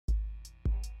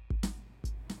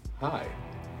Hi,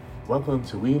 welcome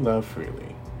to We Love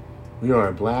Freely. We are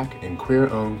a Black and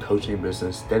queer-owned coaching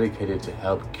business dedicated to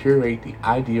help curate the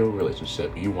ideal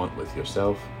relationship you want with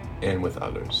yourself and with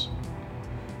others.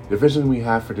 The vision we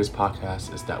have for this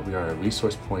podcast is that we are a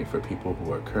resource point for people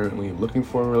who are currently looking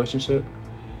for a relationship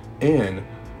and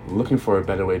looking for a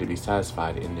better way to be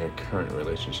satisfied in their current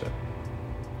relationship.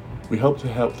 We hope to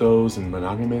help those in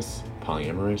monogamous,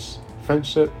 polyamorous,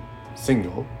 friendship,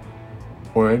 single,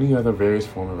 or any other various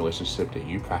form of relationship that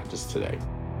you practice today.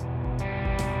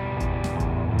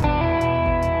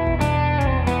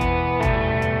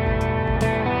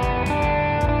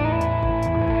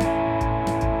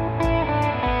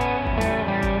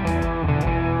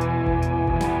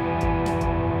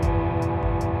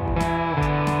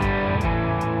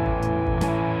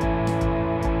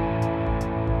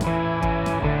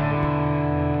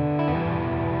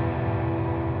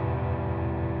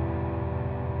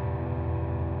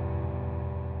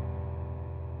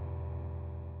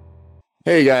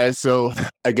 Hey guys, so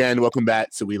again, welcome back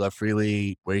to We Love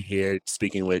Freely. We're here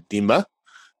speaking with Chidinma.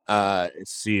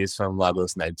 She is from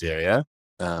Lagos, Nigeria.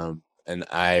 And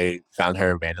I found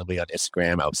her randomly on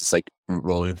Instagram. I was just like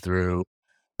rolling through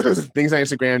things on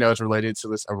Instagram that was related to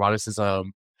this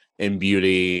eroticism and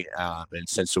beauty and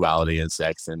sensuality and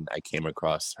sex. And I came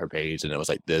across her page and it was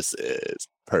like, this is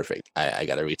perfect. I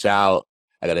got to reach out.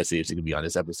 I got to see if she can be on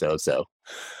this episode. So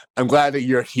I'm glad that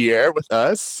you're here with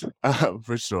us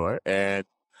for sure. And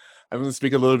I'm going to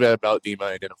speak a little bit about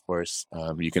Chidinma, and then, of course,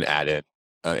 you can add in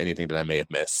anything that I may have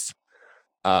missed.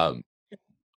 But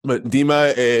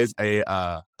Chidinma is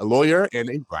a lawyer and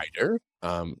a writer,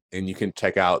 and you can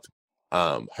check out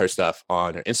her stuff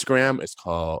on her Instagram. It's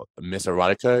called Miss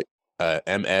Erotica,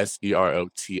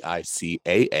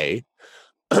 MSEROTICAA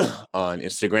on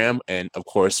Instagram. And, of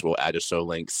course, we'll add the show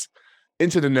links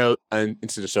into the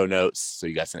show notes so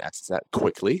you guys can access that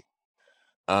quickly.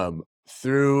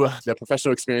 Through the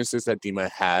professional experiences that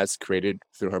Chidinma has created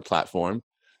through her platform,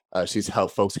 she's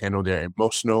helped folks handle their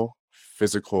emotional,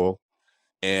 physical,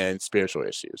 and spiritual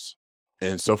issues.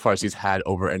 And so far, she's had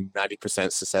over a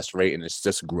 90% success rate, and it's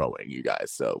just growing, you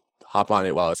guys. So hop on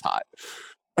it while it's hot.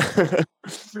 The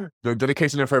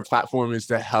dedication of her platform is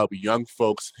to help young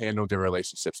folks handle their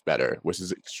relationships better, which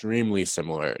is extremely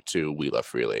similar to We Love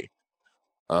Freely.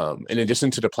 In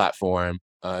addition to the platform,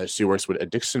 she works with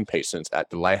addiction patients at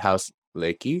the Lighthouse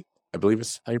Lekki, I believe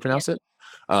is how you pronounce it,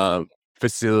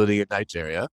 facility in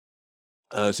Nigeria.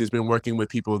 She's been working with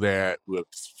people there who have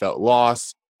felt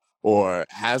lost or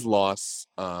has lost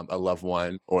a loved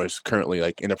one or is currently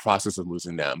like in the process of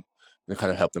losing them and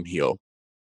kind of help them heal.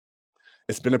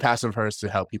 It's been a passion of hers to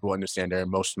help people understand their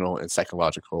emotional and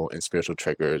psychological and spiritual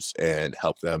triggers and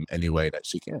help them any way that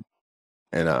she can.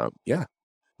 And yeah.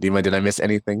 Chidinma, did I miss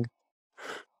anything?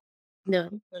 No.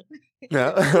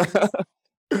 No.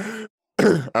 All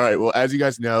right. Well, as you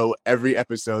guys know, every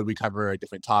episode we cover a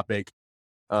different topic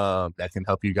that can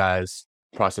help you guys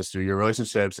process through your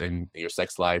relationships and your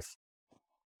sex life.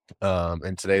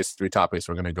 And today's three topics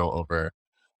we're going to go over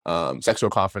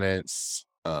sexual confidence,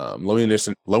 loneliness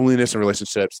in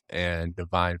relationships, and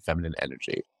divine feminine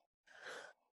energy.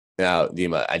 Now,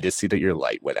 Chidinma, I did see that your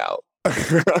light went out.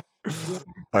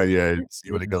 Oh yeah,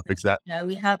 you want to go fix that? Yeah,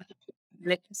 we have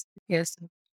electricity here. So,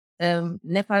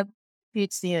 NEPA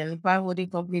fits here. NEPA would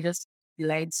completely just the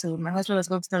light. So my husband was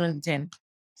going to turn on the gen.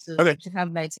 So Okay. we should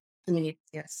have lights in 2 minutes.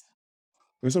 Yes.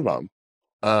 There's no problem.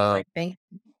 Right, thank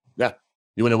you. Yeah.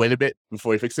 You want to wait a bit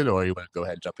before you fix it, or you want to go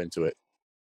ahead and jump into it?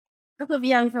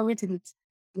 Yeah, if I wait and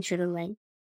you shouldn't line.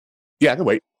 Yeah, I can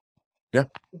wait. Yeah.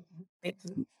 Thank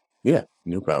you. Yeah,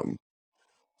 no problem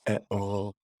at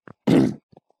all.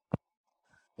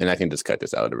 And I can just cut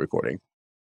this out of the recording.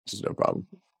 This is no problem.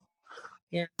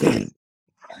 Yeah.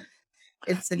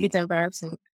 It's a bit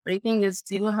embarrassing. But I think it's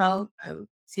still how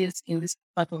see it in this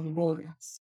part of the world.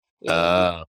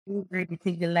 We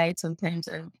take the light sometimes,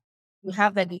 and we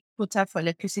have that they put up for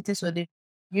electricity, so they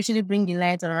usually bring the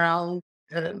light around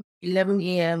 11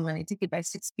 a.m. and they take it by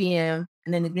 6 p.m.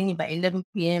 and then they bring it by 11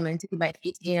 p.m. and take it by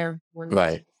 8 a.m.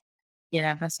 Right.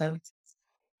 Yeah, that's how it is.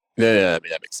 Yeah, I mean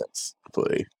that makes sense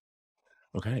completely.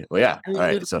 Okay. Well, yeah. I mean, all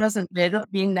right. So they're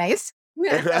not being nice.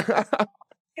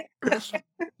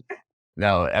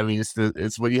 No, I mean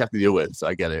it's what you have to deal with. So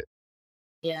I get it.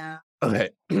 Yeah. Okay.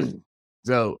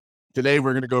 So today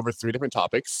we're going to go over three different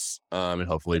topics, and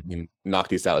hopefully we can knock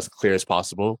these out as clear as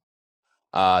possible.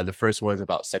 The first one is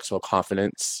about sexual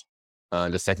confidence.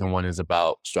 The second one is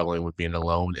about struggling with being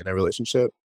alone in a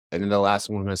relationship. And then the last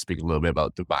one, we're going to speak a little bit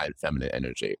about divine feminine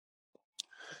energy.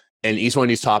 And each one of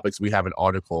these topics, we have an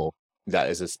article that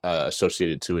is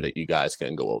associated to it that you guys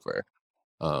can go over.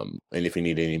 And if you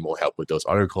need any more help with those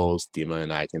articles, Dima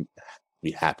and I can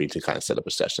be happy to kind of set up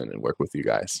a session and work with you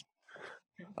guys.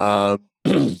 Um,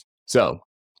 so,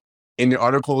 in your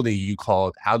article that you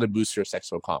called "How to Boost Your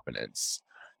Sexual Confidence,"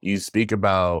 you speak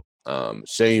about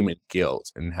shame and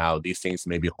guilt and how these things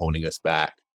may be holding us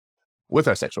back with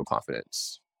our sexual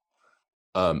confidence.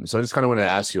 So I just kind of want to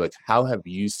ask you, like, how have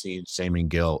you seen shame and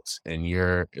guilt in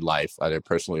your life, either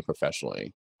personally or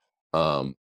professionally,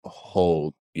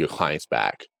 hold your clients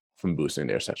back from boosting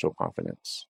their sexual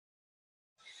confidence?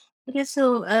 Okay,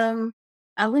 so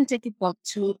I wouldn't take it up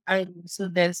to so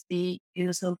there's the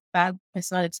some bad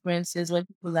personal experiences when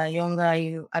people are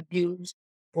younger, abuse,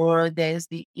 or there's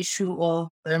the issue of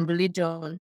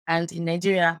religion. And in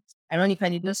Nigeria,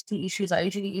 ironically, those two issues are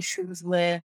usually issues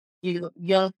where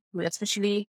young people,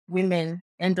 especially women,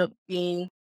 end up being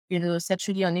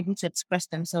sexually unable to express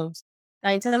themselves.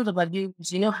 Now, in terms of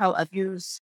abuse, you know how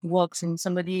abuse works in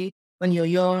somebody when you're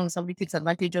young, somebody takes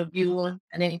advantage of you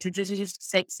and then introduces you to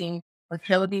sex in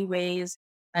unhealthy ways,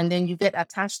 and then you get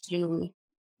attached, you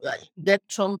get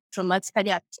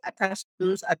traumatically attached to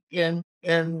those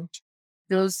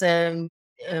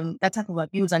that type of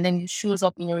abuse, and then it shows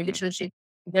up in your relationship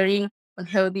very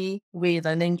unhealthy ways,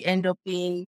 and then you end up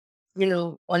being,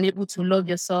 unable to love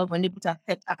yourself, unable to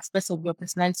accept aspects of your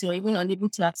personality, or even unable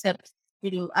to accept,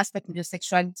 aspects of your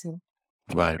sexuality.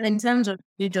 Right. And in terms of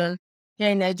religion, here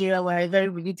in Nigeria, we're a very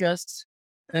religious,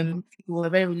 we're a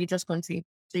very religious country.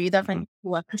 So you either find Mhm.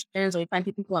 people who are Christians or you find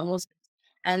people who are Muslims.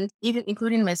 And even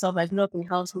including myself, I grew up in a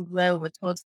household where we're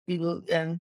taught,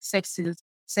 sex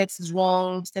is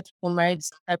wrong, steps for marriage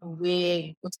some type of way,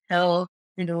 you go to hell,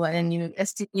 and then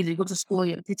STEs, you go to school,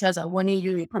 your teachers are warning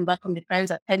you, you come back from the friends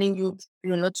are telling you,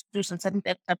 not to do some certain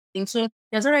type of thing. So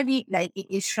there's already like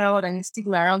a shroud and a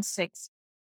stigma around sex,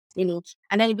 and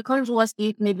then it becomes worse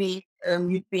if maybe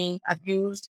you've been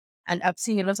abused. And I've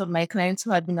seen a lot of my clients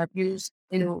who have been abused,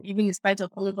 even in spite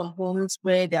of coming from homes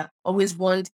where they're always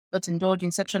warned not to indulge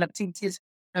in sexual activities.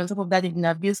 And on top of that, they've been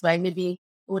abused by maybe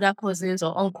older cousins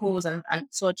or uncles and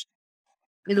such.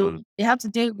 Mm. They have to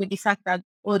deal with the fact that,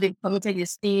 oh, they committed a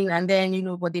sin and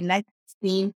then, but they like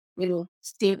sin,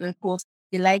 stay in course,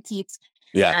 they like it.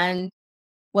 Yeah. And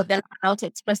what then how to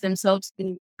express themselves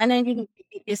in. And then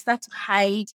they start to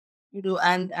hide,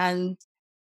 and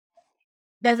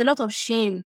there's a lot of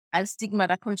shame and stigma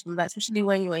that comes from that, especially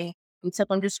when you're in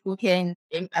secondary school here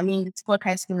I mean it's called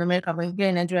high school in America, but here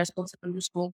in Nigeria it's called secondary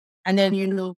school. And then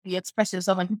you express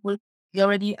yourself and people you're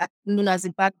already known as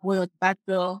a bad boy or the bad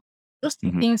girl. Those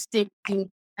two Mhm. things stay with you.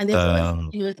 And there's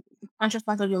always the conscious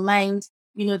part of your mind,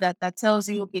 that tells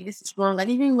you, okay, this is wrong.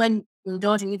 And even when you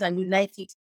indulge in it and you like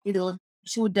it, you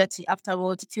feel dirty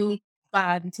afterwards, you feel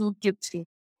bad, you feel guilty.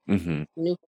 Mhm. You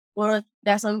know, or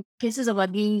there are some cases of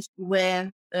abuse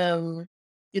where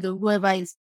whoever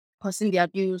is causing the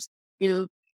abuse, you know,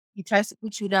 he tries to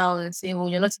put you down and say, "Oh,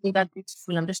 you're not seeing that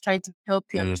beautiful. I'm just trying to help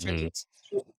you. I'm just trying to Mhm.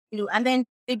 teach you." And then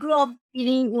they grow up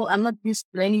feeling, "Oh, I'm not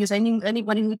useful to any use.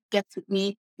 Anybody who gets with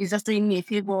me is just doing me a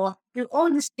favor."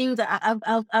 All these things that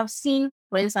I've seen.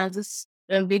 For instance, this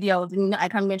lady I was in, I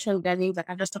can't mention their names. I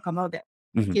can just talk about the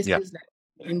Mhm. Yeah. cases that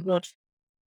in blood.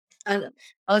 And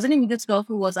I was dealing with this girl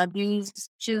who was abused.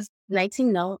 She's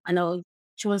 19 now, and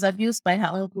she was abused by her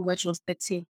uncle when she was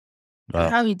 13. And Wow.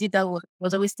 how he did that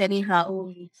was always telling her, "Oh,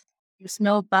 you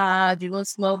smell bad, you don't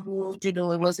smell good, it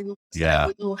was even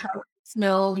Yeah. oh, how you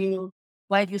smell,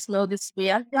 why do you smell this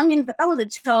way?" I mean, that was a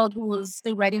child who was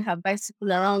still riding her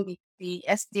bicycle around the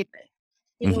estate,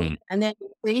 Mhm. and then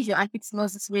if your auntie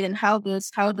smells this way, then how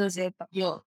does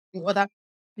your other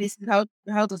places, how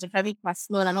does the private part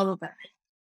smell and all of that?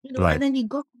 And Right. then you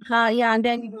go her, yeah, and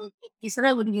then he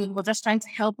started with you, was just trying to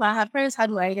help her. Her parents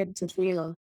had no idea to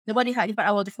fail. Nobody had, in fact,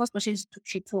 I was the first person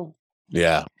she told.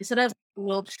 Yeah. Instead of,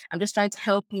 I'm just trying to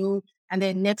help you. And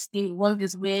then next day, one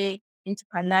his way into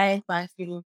her life and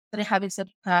started having sex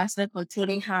with her, started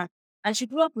controlling her. And she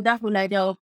grew up with that whole idea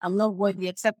of, I'm not worthy,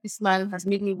 except this man has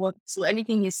made me worthy. So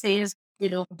anything he says,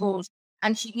 goes.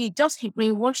 And he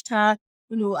brainwashed her,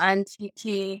 and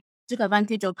he took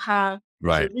advantage of her. She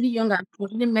Right. was really young and she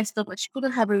was really messed up, but she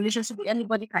couldn't have a relationship with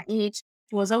anybody her age.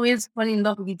 She was always falling in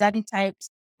love with daddy types.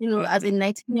 As a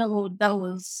 19-year-old, that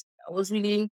was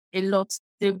really a lot.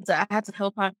 I had to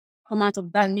help her come out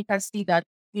of that and make her see that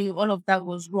all of that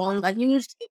was wrong. And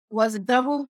it was a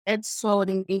double-edged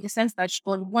sword in the sense that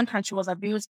on one hand she was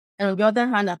abused, and on the other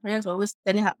hand, her parents were always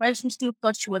telling her parents who still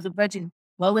thought she was a virgin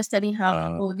were always telling her,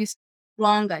 Uh, "Oh, this is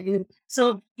wrong." And,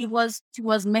 so she was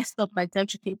messed up by the time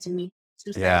she came to me.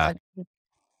 She started yeah. like,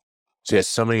 She has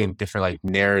so many different like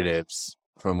narratives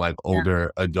from like yeah,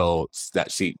 older adults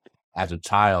that she, as a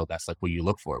child, that's like what you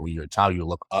look for. When you're a child, you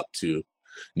look up to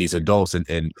these adults,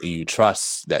 and you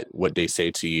trust that what they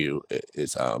say to you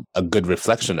is a good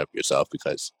reflection of yourself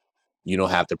because you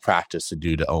don't have to practice to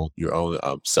do your own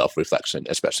self reflection,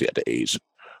 especially at the age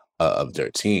of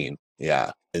 13.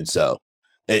 Yeah, and so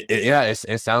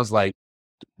it sounds like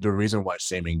the reason why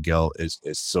shame and guilt is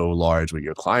so large with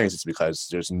your clients is because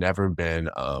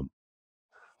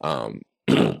um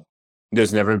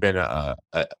there's never been a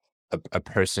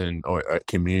person or a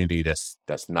community that's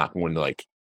not going to like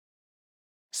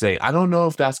say, I don't know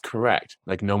if that's correct.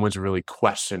 Like no one's really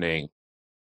questioning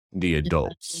the Exactly.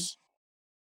 adults.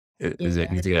 Is it?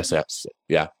 Yeah. You think that's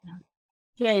yeah,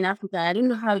 Here in Africa, I don't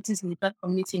know how it is in the black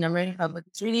community in America, but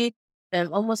it's really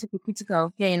almost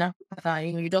hypocritical here in Africa.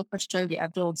 You don't question the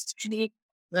adults. Especially,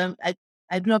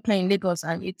 I grew up playing Lagos,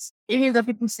 and it's even though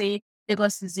people say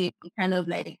Lagos is a kind of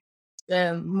like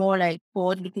more like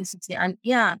forward-looking city, and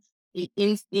yeah,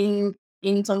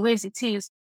 in some ways it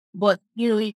is, but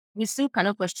we still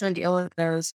cannot question the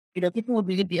elders. People will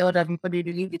believe the elder before they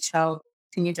believe the child,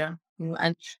 teenager.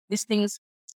 And these things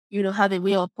have a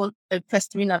way of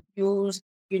festering abuse,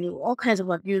 all kinds of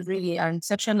abuse really, and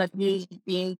sexual abuse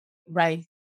being right.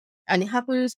 And it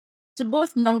happens to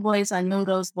both young boys and young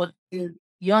girls, but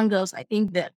young girls, I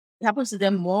think that it happens to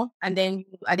them more. And then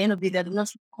at the end of the day, they do not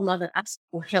come out and ask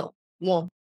for help more.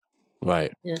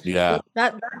 right, Yeah. yeah,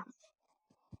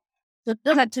 So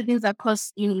those are two things that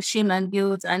cause, shame and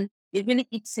guilt, and it really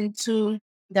eats into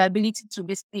the ability to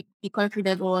be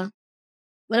confident, or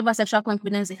whatever sexual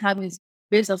confidence they have is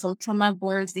based on some trauma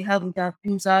bonds they have with their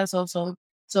abusers, or some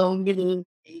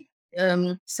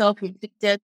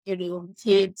self-inflicted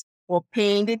hate or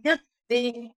pain.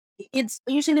 They it's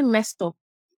usually messed up.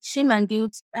 Shame and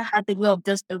guilt had the way of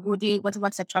just eroding whatever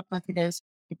sexual confidence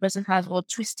the person has, or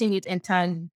twisting it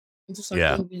entirely into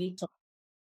yeah. something really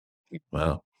toxic.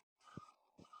 Wow.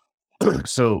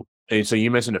 So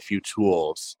you mentioned a few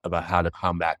tools about how to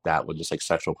combat that with just like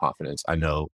sexual confidence. I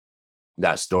know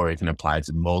that story can apply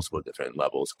to multiple different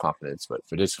levels of confidence, but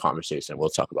for this conversation, we'll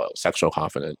talk about sexual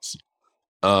confidence.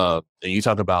 And you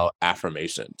talk about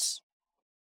affirmations.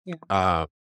 Yeah. Uh,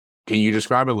 can you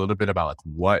describe a little bit about like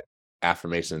what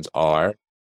affirmations are?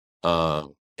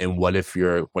 And what if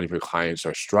your clients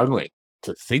are struggling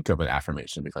to think of an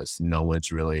affirmation because no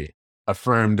one's really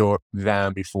affirmed or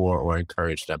them before or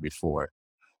encouraged them before?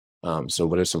 So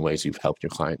what are some ways you've helped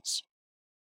your clients?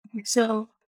 So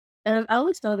I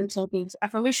always tell them something.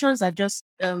 Affirmations are just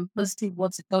positive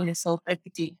words to tell yourself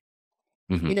every day.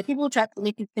 Hmm. People try to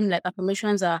make it seem like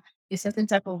affirmations are a certain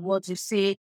type of words you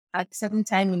say at a certain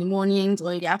time in the mornings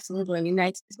or in the afternoons or in the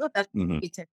night. It's not that Hmm.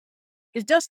 complicated. It's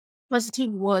just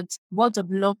positive words, words of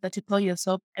love that you tell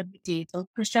yourself every day. So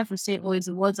Christians will say, "Oh, it's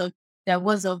the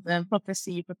words of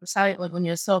prophecy, you prophesy on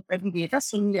yourself every day." That's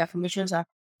so many affirmations are.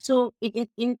 So,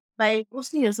 by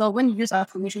boosting yourself, when you use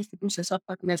affirmations to boost your self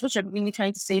confidence, what you're really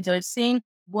trying to say, they're saying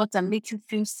words that make you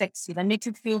feel sexy, that make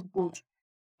you feel good.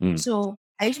 Mm. So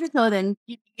I usually tell them,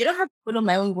 you don't have to follow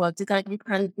my own words. You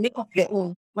can make up your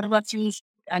own, whatever feels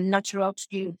and natural to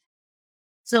you.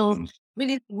 So Mm.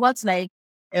 really what's like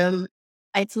um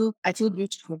I feel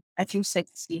beautiful, I feel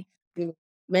sexy. You know,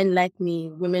 Men like me,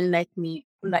 women like me,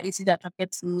 people that easy that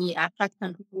attracted to me, I attract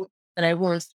some people that I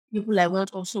want. People I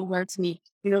want also want me.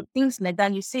 Things like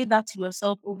that. You say that to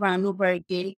yourself over and over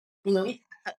again. You know, it-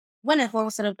 uh, when I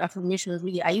first set up affirmations,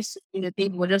 really, I used to,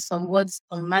 think were just some words,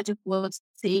 some magic words to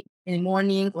say in the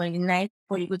morning or in the night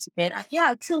before you go to bed. And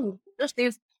yeah, true. Those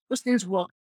things work.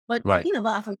 But the Right, thing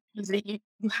about affirmations is that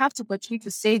you have to continue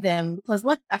to say them, because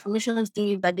what affirmations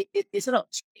do is that they sort of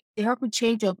they help you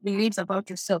change your beliefs about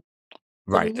yourself. So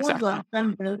the right, more you exactly.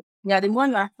 affirm them, yeah, the more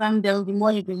you affirm them, the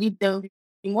more you believe them,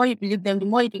 the more you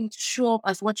begin to show up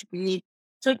as what you believe.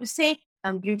 So if you say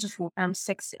I'm beautiful, I'm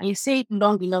sexy, and you say it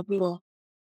long enough, you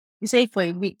say it for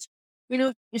a week.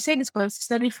 You say this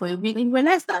consistently for a week, and you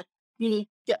realize that you're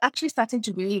actually starting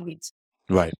to believe it.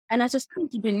 Right. And as you're starting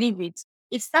to believe it,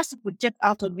 it starts to project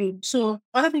out of you. So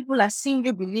other people are seeing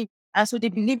you believe, and so they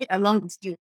believe it along with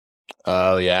you.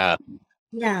 Oh yeah.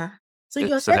 Yeah. So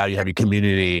you're So less now you have your likely,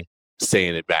 community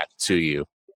saying it back to you.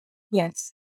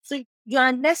 yes. So you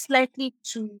are less likely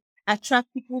to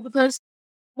attract people, because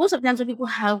most of the times when people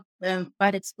have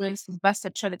bad experiences, bad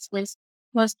sexual experience,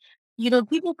 because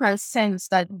people can sense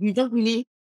that you don't really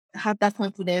have that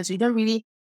confidence, you don't really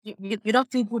you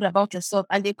don't feel good about yourself,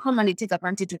 and they come and they take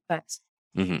advantage of that.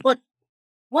 Hmm. But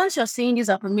once you're saying these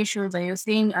affirmations and you're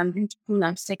saying I'm beautiful,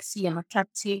 I'm sexy, I'm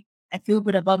attractive, I feel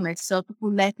good about myself,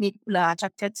 people like me, people are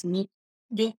attracted to me,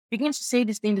 you begin to say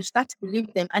these things, you start to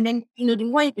believe them. And then, the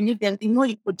more you believe them, the more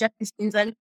you project these things.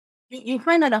 And you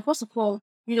find out that, first of all,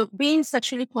 being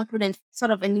sexually confident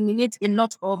sort of eliminates a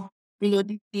lot of,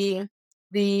 the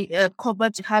the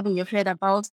cupboard you have in your head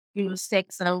about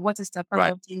sex and what is the part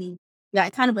Right. of the yeah,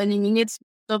 it kind of eliminates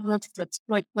not to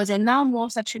exploit because you're now more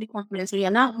sexually confident, so you're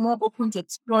now more open to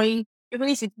exploring, even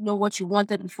if you know what you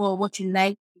wanted before, what you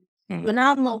like. Mm. You're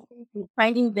now more open to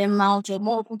finding them out. You're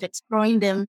more open to exploring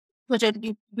them because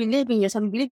you believe in yourself. You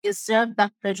believe you deserve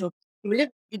that pleasure. You believe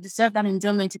you deserve that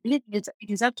enjoyment. You believe you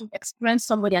deserve to experience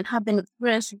somebody and have them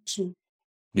experience you too.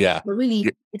 Yeah. But really,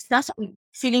 You're, it starts with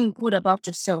feeling good about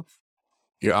yourself.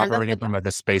 you're And that's operating what from like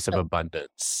a space of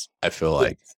abundance, I feel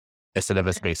like, yes. instead of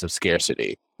a space of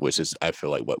scarcity, which is I feel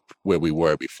like what where we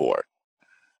were before.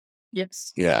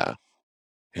 Yes. Yeah.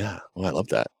 Yeah. Well, I love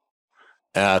that.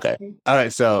 Okay. Mm. All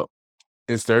right. So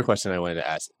this third question I wanted to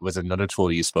ask was another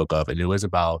tool you spoke of, and it was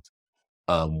about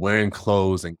wearing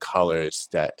clothes and colors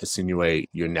that insinuate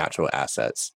your natural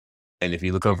assets. And if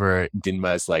you look over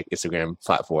Dinma's like Instagram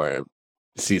platform,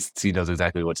 she knows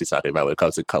exactly what she's talking about when it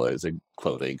comes to colors and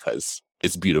clothing because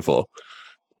it's beautiful.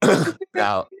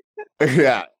 Now,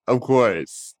 yeah, of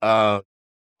course. I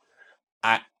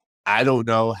I don't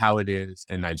know how it is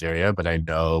in Nigeria, but I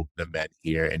know the men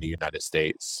here in the United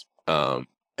States. And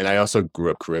I also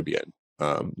grew up Caribbean,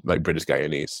 like British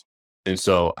Guyanese. And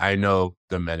so I know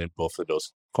the men in both of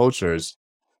those cultures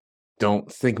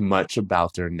don't think much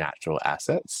about their natural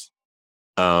assets.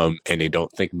 And they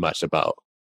don't think much about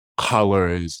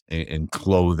colors and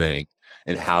clothing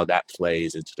and how that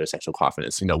plays into their sexual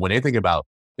confidence. When they think about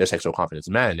their sexual confidence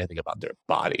men, they think about their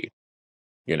body,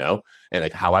 and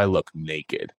like how I look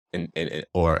naked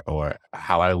or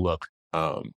how I look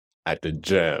at the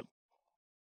gym.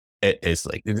 It's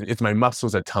like it's my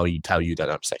muscles that tell you that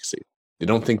I'm sexy. They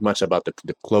don't think much about the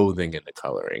clothing and the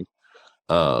coloring.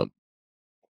 Um,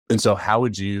 and so how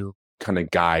would you kind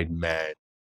of guide men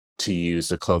to use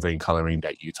the clothing coloring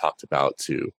that you talked about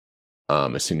to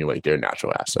insinuate their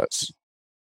natural assets?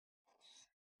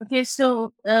 Okay,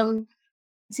 so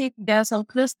see, there are some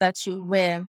clothes that you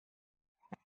wear.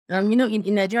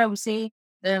 In Nigeria we say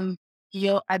um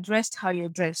you're addressed how you're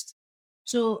dressed.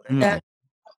 So Mm,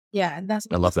 yeah, that's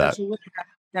I love clothes that that. you wear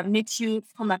that makes you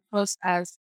come across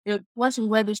as once you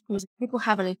wear those clothes, people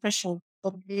have an impression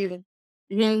of you.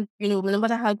 Even no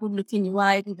matter how good looking you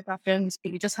are, even if your friends,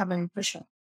 you just have an impression.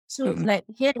 So Mm, like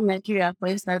here in Nigeria, for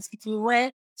instance, if you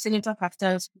wear senator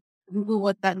kaftans, Google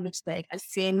what that looks like. As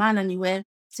if you're a man and you wear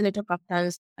senator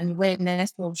kaftans and you wear a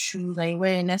nest of shoes and you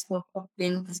wear a nest of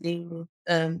things,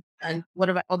 and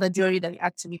whatever other jewelry that you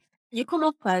add to it, you come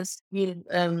up as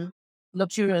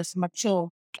luxurious, mature,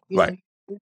 you right.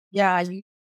 know. Yeah, you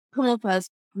come up as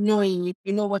knowing it,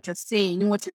 you know what you're saying, you know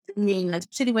what you're doing, like,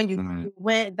 especially when you Mm,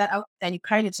 wear that out and you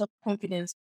carry yourself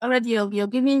confidence. Already you're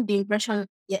giving the impression,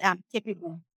 yeah, I'm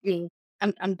capable.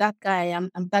 I'm that guy,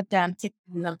 I'm that guy, I'm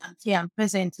capable, I'm here, I'm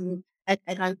present, I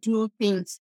can do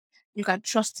things. You can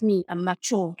trust me, I'm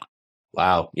mature.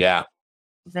 wow. Yeah.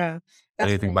 Yeah, that's what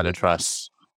Anything I but a mean.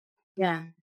 trust. Yeah,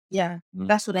 yeah, Mm,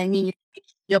 that's what I mean.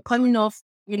 You're coming off,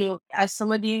 as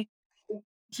somebody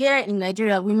here in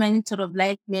Nigeria, women sort of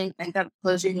like men like that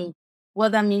because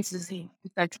what that means is we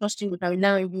can trust you, we can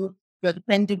rely on you, you're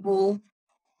dependable.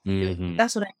 hmm.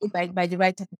 That's what I mean by the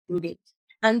right attitude.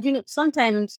 And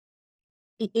sometimes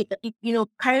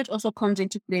courage also comes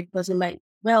into play because you might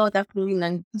wear all that clothing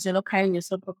and because you're not carrying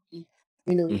yourself properly,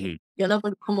 Hmm. you're not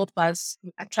going to come up as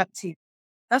attractive.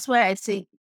 That's why I say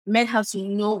men have to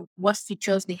know what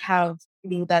features they have,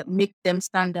 that make them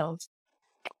stand out.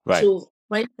 Right. So,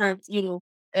 for instance,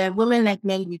 women like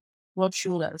men with broad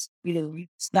shoulders, we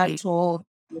stand Hmm. tall,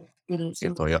 You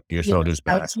so throw your yeah, shoulders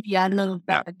I would back. say, yeah, none of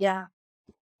Yeah. that, yeah.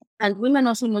 And women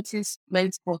also notice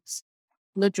men's spots,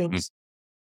 no Mm. jokes.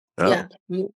 Oh,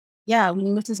 Yeah, we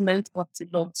notice men's spots a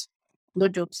lot, no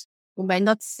jokes. We might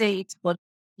not say it, but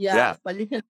yeah, yeah.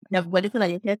 we're looking at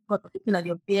your haircut, we're looking at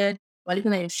your beard, we're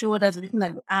looking at your shoulders, we're looking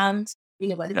at your arms, we're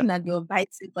Yeah. looking at your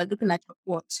biceps, we're looking at your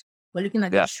watch, we're looking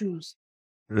at your Yeah. shoes.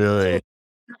 Really.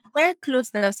 So wear clothes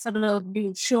that are sort of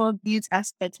show these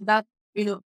aspects that,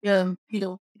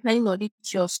 depending on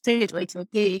it's your spirit or it's your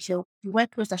gay, you wear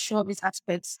clothes that show these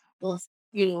aspects of,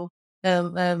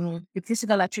 the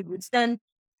physical attributes, then,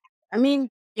 I mean,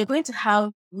 you're going to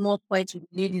have more points with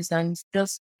ladies than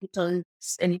just put on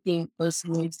anything because,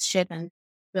 it's shirt and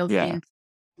well Yeah. things.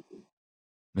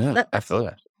 Yeah. I That's feel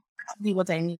that. exactly what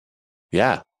I mean.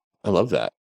 Yeah. I love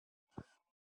that.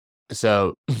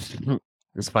 So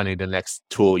it's funny. The next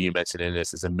tool you mentioned in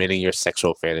this is admitting your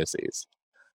sexual fantasies.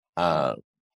 Um,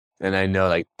 and I know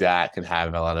like that can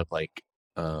have a lot of like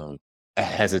um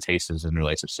hesitations in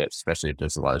relationships, especially if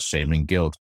there's a lot of shame and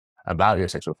guilt about your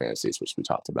sexual fantasies, which we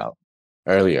talked about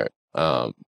earlier.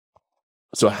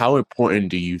 So how important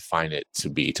do you find it to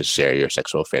be to share your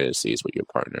sexual fantasies with your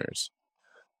partners?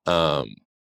 Um,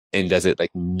 and does it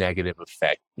like negative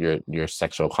affect your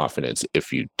sexual confidence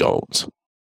if you don't?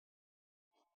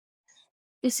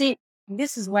 You see,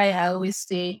 this is why I always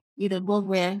say, go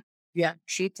where you are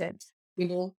treated, you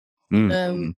know, um,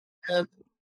 Mm-hmm. uh,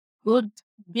 good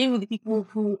being with the people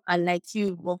who are like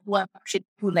you or who appreciate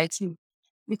people like you.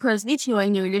 Because if you are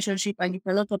in a relationship and you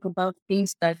cannot talk about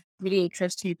things that really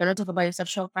interest you, you cannot talk about your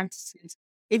sexual fantasies,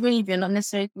 even if you're not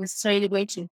necessarily going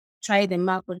to try them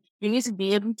out, but you need to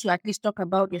be able to at least talk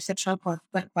about your sexual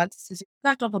fantasies. If you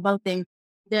can't talk about them,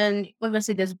 then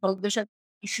obviously there's a foundation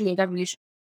issue in that relationship.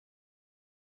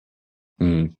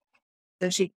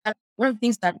 Mm-hmm. One of the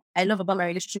things that I love about my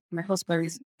relationship with my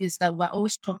husband is that we're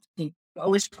always talking, we're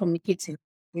always communicating.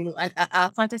 And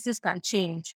our fantasies can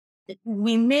change.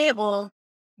 We may or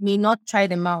may not try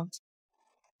them out,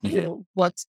 Yeah.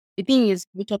 but the thing is,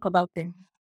 we talk about them.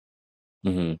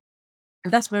 Mm-hmm.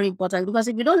 And that's very important because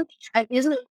if you don't,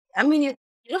 isn't it, I mean, you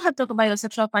don't have to talk about your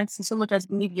sexual fantasy so much as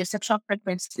maybe your sexual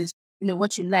preferences,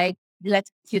 what you like. You like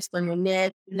to kiss on your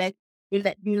neck, you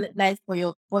like for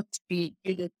your butt to be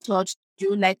touched, do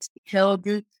you like to be held,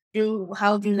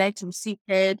 how do you like to receive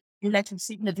head, do you like to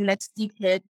receive head, do you like to sleep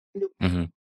head, you know, Mm-hmm.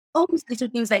 all these little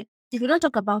things like if you don't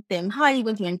talk about them, how are you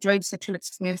going to enjoy the sexual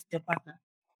experience with your partner?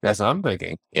 That's what I'm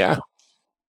thinking. Yeah.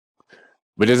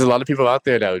 But there's a lot of people out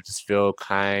there that would just feel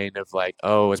kind of like,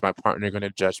 oh, is my partner going to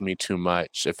judge me too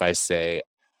much if I say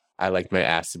I like my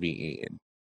ass to be eaten?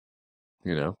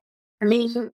 You know? I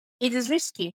mean, it is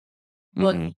risky,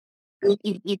 but Hmm.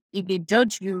 if they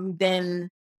judge you, then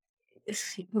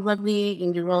you're probably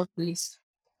in the wrong place.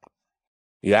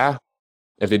 Yeah.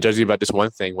 If they judge you about this one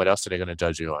thing, what else are they going to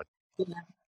judge you on? Yeah.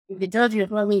 If they judge you, you're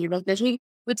probably in the wrong place. We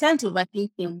tend to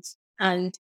overthink things.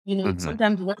 And, Hmm.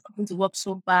 sometimes we want something to work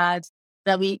so bad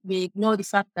that we ignore the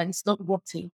fact that it's not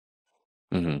working.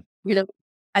 Hmm. You know,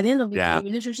 at the end of the day, Yeah. a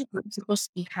relationship is supposed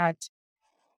to be hard.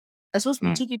 It's supposed to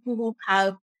be Mm. two people who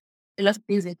have a lot of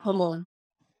things in common,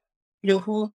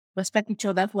 who respect each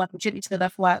other, who appreciate each other,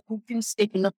 who feel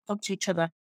safe enough to talk to each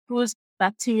other, whose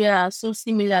bacteria are so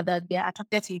similar that they are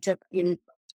attracted to each other.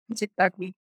 Put it that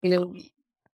way.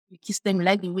 You kiss them, you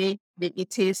like the way they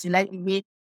taste, you like the way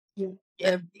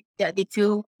they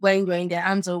feel when you're in their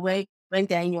hands or when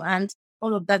they're in your hands.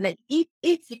 All of that. Like if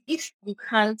you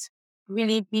can't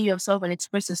really be yourself and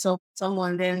express yourself to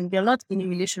someone, then you're not in a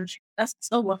relationship. That's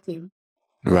it's not working.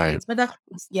 Right. It's better,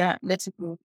 yeah, let it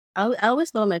go. I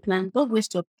always tell my clients, don't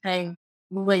waste your time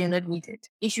where you're not needed.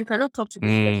 If you cannot talk to this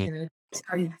Mm. person, it's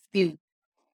how you feel.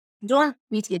 Don't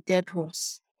beat a dead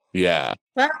horse. Yeah.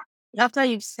 But after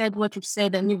you've said what you've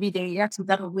said, and maybe they react in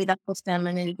that way that first time,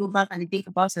 and then they go back and they think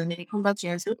about it, and then they come back to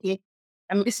you and say, okay,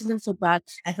 I mean, this isn't so bad.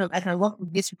 I can work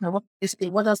with this, we can work with this way.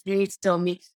 What else do you need to tell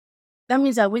me? That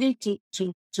means I'm willing to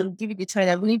give you the time,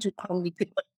 I'm willing to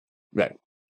communicate. But Right.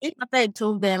 if after I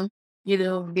told them,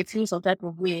 they feel some type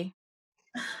of way,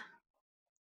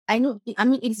 I know, I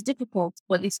mean, it's difficult,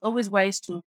 but it's always wise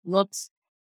to not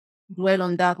dwell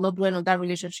on that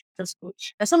relationship. Just go.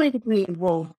 There's so many people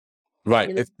involved, Right.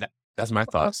 you know, That's my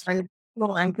thoughts. and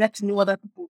I'm glad to know other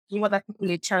people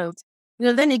a child.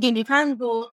 Then again, you can't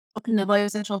go talking about your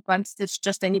sexual fantasies to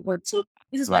just anybody. So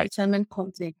this is where Right. discernment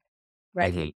comes in,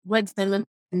 right? Hmm. Where discernment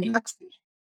and you ask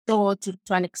so to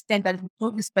an extent that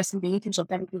not this person being looking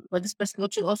sometimes, but this person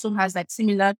also has like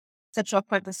similar sexual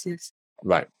fantasies,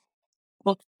 Right.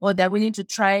 but or they're willing to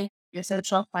try your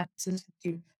sexual fantasies with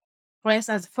you. For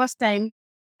instance, the first time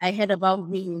I heard about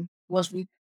ring was with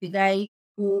the guy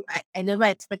who I never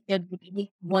expected would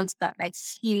be once that like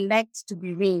he liked to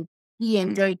be ring. He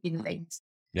enjoyed it like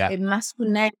Yeah. a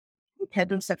masculine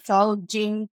heterosexual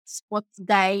gym sports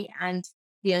guy and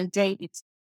he enjoyed it.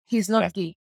 He's Yeah. not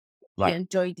gay. He Right.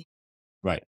 enjoyed it.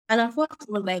 Right. And at first I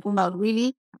was like, wow,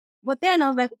 really? But then I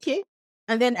was like, okay.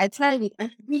 And then I tried it.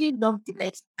 I really loved it.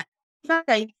 Like, in fact,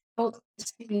 I felt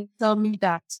this feeling tell me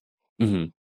that Hmm.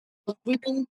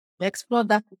 really explore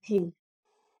that with him.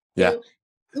 Yeah.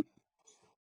 So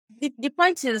the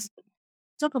point is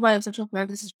talk about your sexual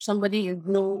preferences with somebody you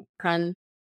know can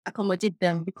accommodate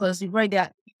them because you've already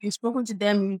you've spoken to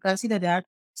them, you can see that there are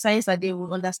signs that they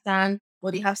will understand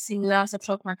or they have similar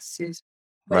sexual practices.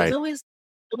 But it's Right.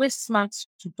 always smart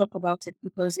to talk about it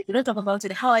because if you don't talk about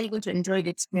it, how are you going to enjoy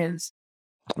the experience?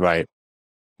 Right.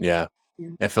 Yeah. Yeah.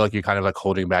 I feel like you're kind of like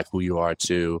holding back who you are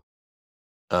too.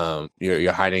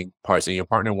 You're hiding parts, and your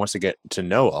partner wants to get to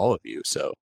know all of you.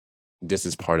 So this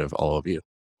is part of all of you.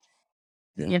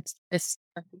 Yeah. Yes, yes.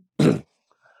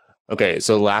 Okay.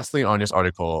 So lastly, on this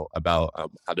article about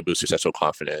how to boost your sexual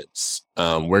confidence,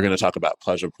 we're going to talk about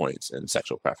pleasure points and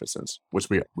sexual preferences, which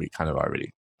we kind of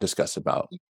already discussed about.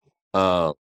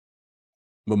 Um,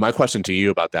 but my question to you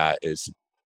about that is,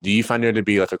 Do you find there to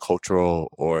be like a cultural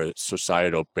or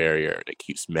societal barrier that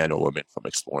keeps men or women from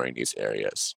exploring these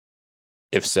areas?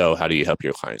 If so, how do you help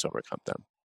your clients overcome them?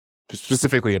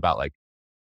 Specifically about like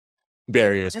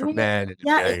barriers I for mean, men and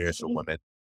yeah, barriers for women.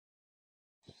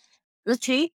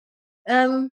 okay.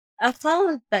 Um, I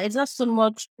found that it's not so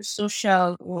much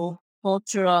social or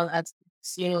cultural as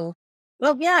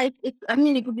well, yeah, I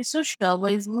mean, it could be social,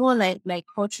 but it's more like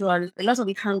cultural. A lot of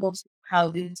the hang-ups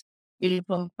have is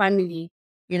from family.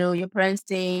 Your parents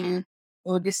saying,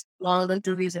 "Oh, this long, don't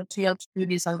do this, you have to do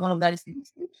this," and all of that is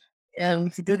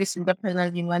if you do this, you get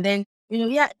pregnant, and then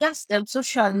yeah, that's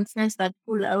social in the sense that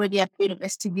people are already afraid of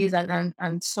STDs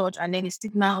and such, and then the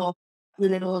stigma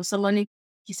of someone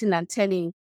kissing and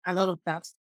telling and all of that.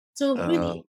 So Uh,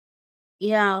 really,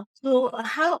 yeah. So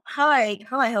how I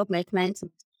help my clients,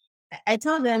 I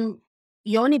tell them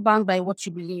you're only bound by what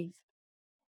you believe.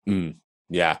 mm,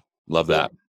 yeah, love Yeah.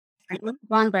 that. You're not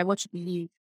bound by what you believe,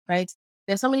 right?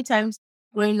 There's so many times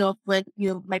growing up when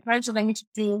my parents would like me to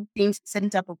do things a certain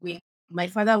type of way. My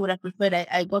father would have preferred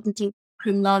I got into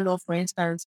criminal law, for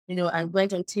instance, and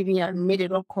went on TV and made a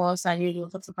law course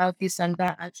and talked about this and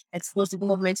that and exposed the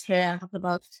government here and talked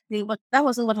about but that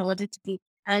wasn't what I wanted to do.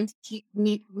 And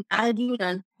we argued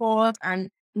and fought and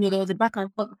the back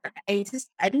and forth. I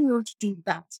didn't want to do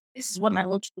that. This is what Mm, I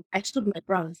want to do. I stood my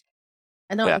ground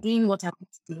and now yeah, I'm doing what I want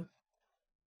to do.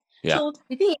 yeah. So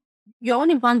the thing is, you're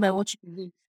only bound by what you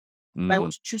believe, by Hmm.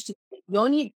 what you choose to believe. You're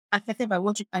only affected by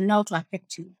what you allow to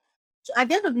affect you. So at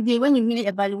the end of the day, when you really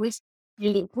evaluate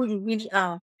who you really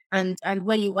are and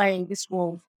where you are in this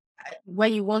world, where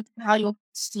you want, how you want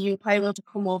to see you, how you want to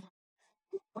come up,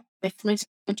 what influence you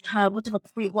want to have, whatever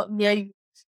free, what where you.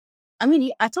 I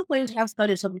mean, at some point you have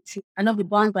studies of the truth and not be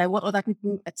bound by what other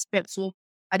people expect. So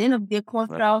at the end of the day, Right,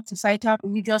 cultural, societal,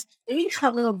 religious, they really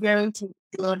have a little bearing to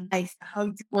your life, how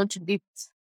you want to live.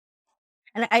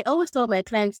 And I always tell my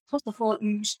clients, first of all,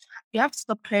 you have to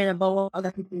stop caring about what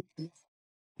other people think.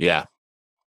 yeah,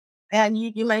 And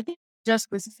you might think just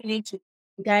specifically to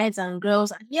guys and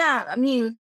girls. And yeah, I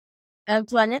mean,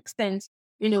 to an extent,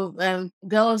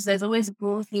 girls, there's always a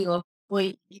growth thing of,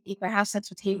 wait, if I have sex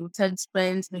with him, he'll tell his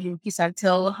friends, he'll kiss and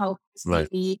tell how right,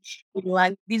 silly,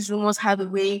 and these rumors have a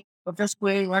way of just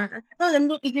going around. I tell them,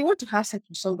 look, if you want to have sex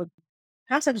with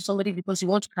somebody because you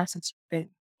want to have sex with them.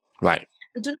 right,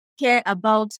 They don't care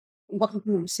about what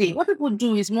people will say. What people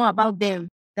do is more about them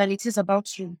than it is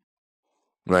about you.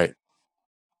 right.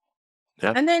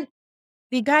 Yeah, And then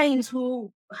the guys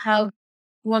who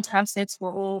want to have sex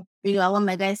for I want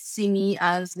my guys to see me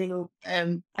as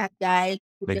that guy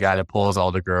who the gets guy up that pulls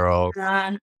all the girls.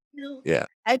 and Yeah,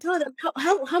 I told them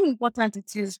how important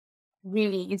it is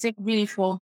really. Is it really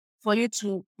for you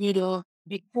to,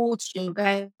 be cool to your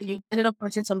guy, you ended up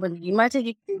hurting somebody. Imagine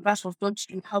if the reverse was done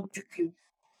to you, how would you feel?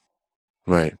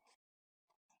 right.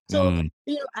 So, Mm,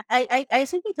 I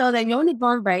simply tell them you're only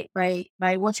bound by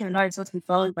what you're not to be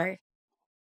bound by.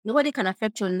 Nobody can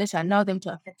affect you unless you allow them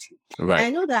to affect you. And right, I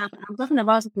know that I'm talking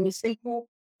about it from a simple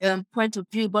point of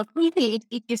view, but really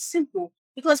it is simple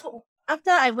because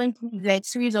after I went through like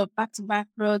series of back to back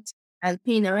roads and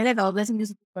pain, I realized I was letting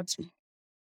this affect me.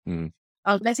 mm,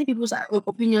 I was letting people's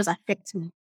opinions affect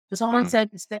me. So someone mm,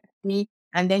 said to step with me,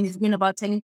 and then it's been about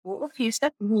telling people, okay, you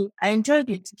step with me. I enjoyed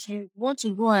it. If you want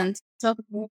to go and tell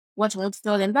people what you want to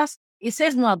tell them, it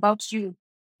says more about you,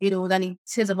 than it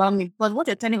says about me. But what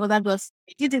you're telling other girls,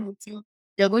 I did it with you.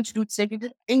 They're going to do the same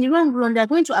thing. In the long run, they're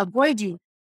going to avoid you.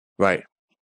 right.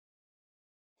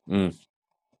 Mm,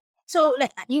 So,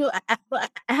 like,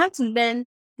 I have to learn,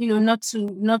 not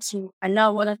to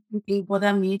allow other people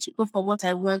bother me to go for what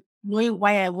I want, knowing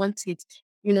why I want it.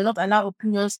 Not allow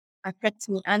opinions affect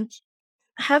me. And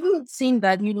having seen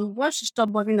that, once you stop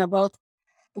worrying about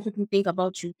what people think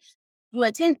about you, you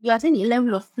attain a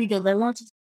level of freedom. I want to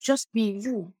just be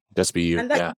you, just be you. and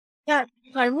that Yeah, yeah,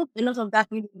 you can remove a lot of that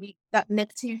that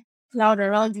negative cloud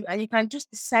around you, and you can just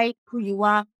decide who you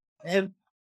are.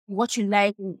 What you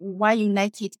like, why you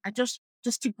like it, and just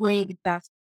keep going with that.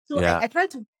 So I, yeah. I try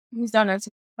to use down and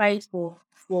simplify it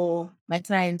for my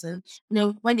clients, and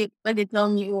when they tell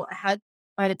me, oh, I had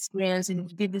bad experience and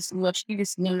you did this much, did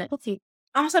this, and I'm like, okay,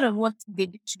 outside of what they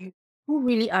did to you, who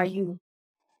really are you?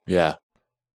 Yeah.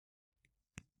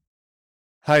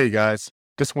 Hi, you guys.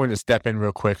 Just wanted to step in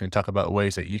real quick and talk about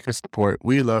ways that you can support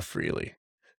We Love Freely.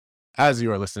 As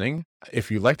you are listening, if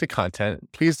you like the content,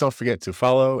 please don't forget to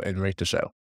follow and rate the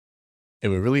show. It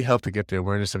would really help to get the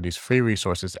awareness of these free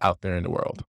resources out there in the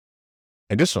world.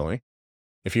 Additionally,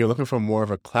 if you're looking for more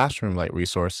of a classroom-like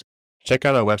resource, check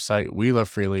out our website, We Love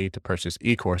Freely, to purchase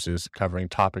e-courses covering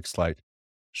topics like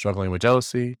struggling with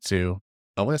jealousy to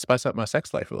I want to spice up my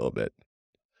sex life a little bit.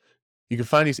 You can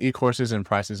find these e-courses and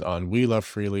prices on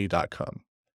welovefreely.com.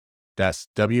 That's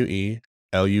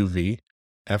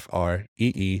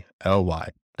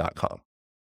WELUVFREELY.com.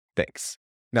 Thanks.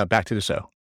 Now back to the show.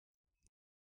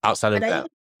 Outside And of are you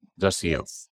that, just you.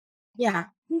 yes. Yeah.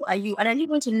 Who are you? And are you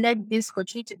going to let this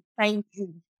continue to define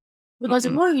you? Because the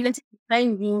Mm-mm. more you let it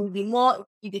define you, the more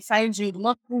it defines you, the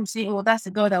more people say, oh, that's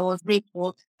the girl that was raped,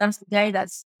 or that's the guy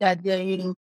that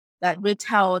raped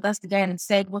her, or that's the guy that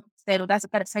said what he said, or that's the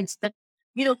guy that said that.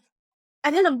 You know,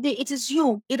 at the end of the day, it is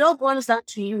you. It all boils down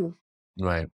to you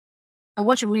Right. and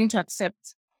what you're willing to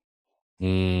accept.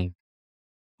 Mm,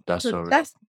 that's So so real.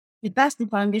 that's the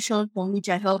foundation from which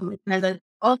I help my clients. And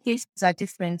all cases are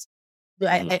different. So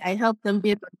Mm, I help them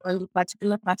build on the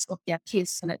particular parts of their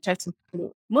case, and I try to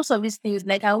most of these things,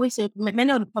 like I always say,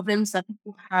 many of the problems that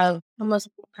people have, almost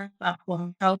people have are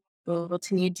from child or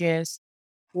teenagers,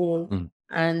 or mm,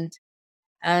 and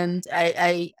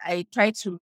I try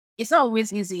to. It's not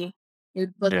always easy,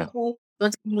 but yeah. people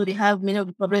don't know they have many of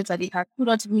the problems that they have. People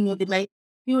don't even know they might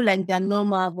feel like they're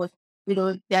normal, but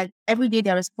they're every day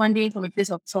they're responding from a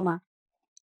place of trauma,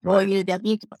 or Right. they're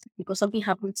being toxic because something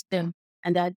happened to them,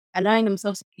 and they're allowing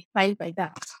themselves to be defined by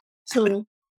that. So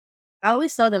I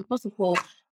always tell them, first of all,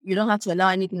 you don't have to allow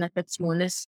anything to affect you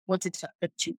unless you want it to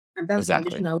affect you, and that's the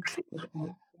Exactly. foundation I would say for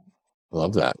them.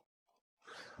 Love that.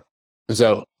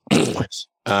 So,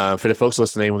 for the folks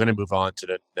listening, we're going to move on to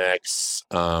the next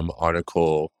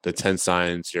article, The 10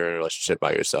 Signs You're in a Relationship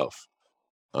by Yourself.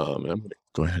 And I'm going to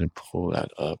go ahead and pull that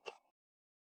up.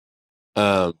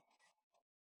 Um,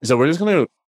 so we're just gonna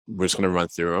run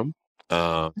through them,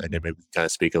 and then maybe kind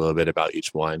of speak a little bit about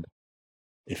each one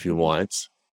if you Mhm. want.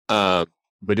 Um,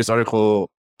 but this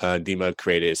article Dima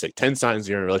created is like 10 signs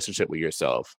you're in a relationship with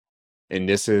yourself, and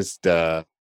this is the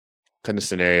kind of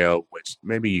scenario which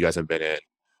maybe you guys have been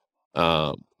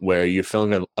in, where you're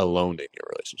feeling alone in your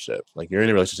relationship. Like you're in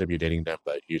a relationship, you're dating them,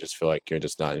 but you just feel like you're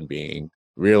just not being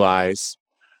realized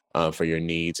for your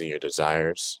needs and your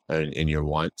desires and your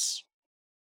wants.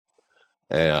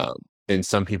 Um, and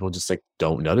some people just like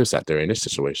don't notice that they're in a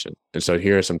situation. And so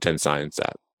here are some 10 signs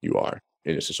that you are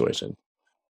in a situation.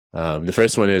 The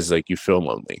first one is like you feel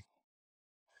lonely,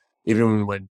 even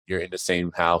when you're in the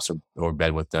same house or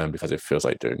bed with them because it feels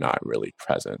like they're not really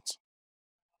present.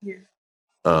 Yeah.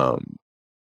 Um,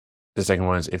 the second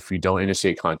one is if you don't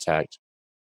initiate contact,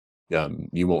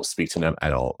 you won't speak to them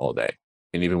at all day.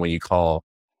 And even when you call,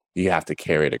 you have to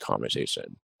carry the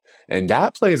conversation. And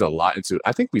that plays a lot into,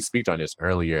 I think we speak on this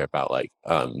earlier about like,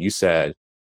 you said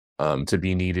to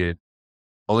be needed,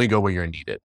 only go where you're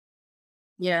needed.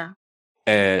 Yeah.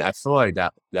 And I feel like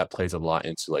that plays a lot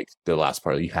into like the last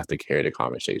part. You have to carry the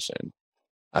conversation.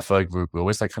 I feel like we're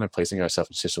always like kind of placing ourselves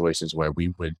in situations where we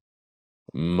would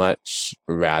much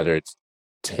rather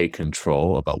take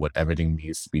control about what everything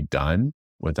needs to be done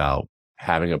without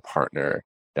having a partner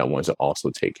that wants to also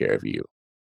take care of you.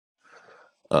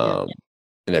 Yeah. Um,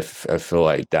 and I feel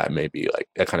like that may be like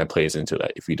that kind of plays into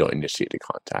that if you don't initiate the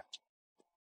contact.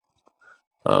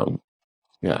 Um,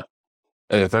 yeah.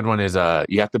 And the third one is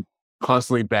you have to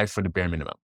constantly beg for the bare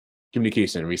minimum.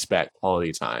 Communication, respect,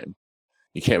 quality time.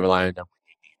 You can't rely on them when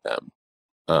you need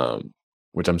them.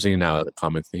 Which I'm seeing now a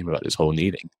common theme about this whole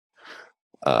needing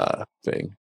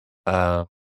thing. Uh,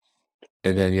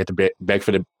 and then you have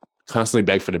to constantly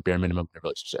beg for the bare minimum in a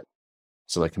relationship.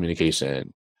 So like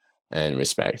communication and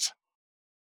respect.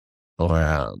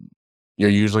 Or you're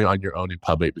usually on your own in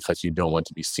public because you don't want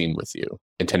to be seen with you.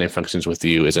 Attending functions with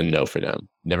you is a no for them.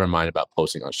 Never mind about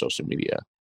posting on social media.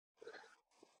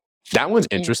 That one's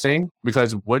Yeah. interesting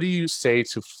because what do you say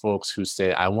to folks who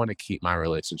say, I want to keep my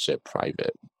relationship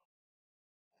private?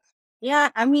 Yeah,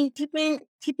 I mean,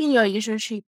 keeping your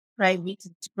relationship private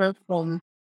is different from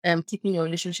keeping your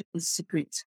relationship a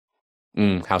secret.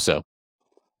 How so?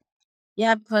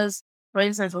 Yeah, because for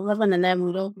instance, for husband and I,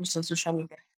 we don't post on social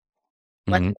media,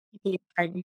 but Hmm. keeping it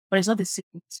private. But it's not a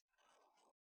secret.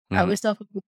 I Hmm. always tell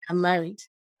people I'm married,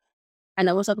 and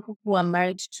I always tell people who I'm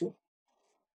married to.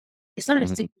 It's not a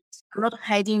Hmm. secret. I'm not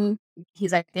hiding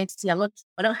his identity. We're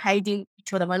not hiding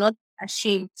each other. We're not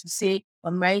ashamed to say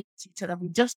we're married to each other.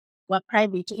 We're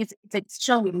private. It's a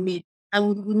decision we made.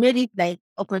 And we made it like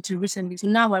up until recently. So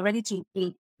now we're ready to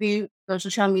be on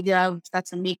social media, we start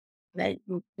to make like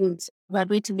things. We're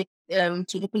ready to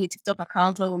open a TikTok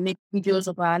account where we make videos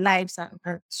of our lives and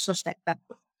such like that.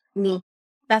 You know,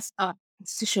 that's our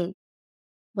decision.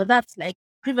 But that's like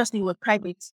previously we were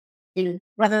private,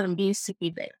 rather than being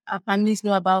secret. Like our families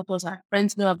know about us, our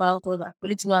friends know about us, our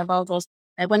colleagues know about us.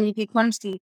 Like when he comes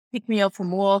to pick me up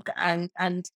from work and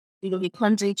he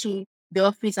comes into the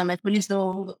office and my colleagues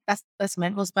know that's my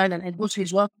husband and I go to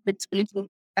his work, but colleagues know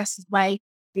that's his wife.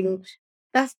 You know,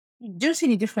 that's do you see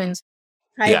the difference?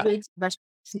 Yeah. Private versus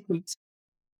secret.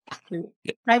 You know,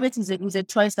 Yeah. private is a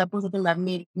choice that both of them have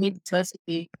made the choice.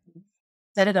 Okay,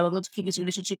 decided that we're going to keep this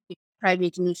relationship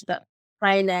private, so that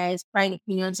prying eyes, prying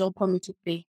opinions all come into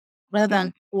play, rather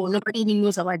than oh nobody even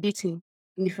knows about dating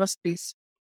in the first place.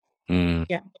 Mm,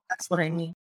 Yeah, that's what I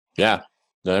mean. yeah.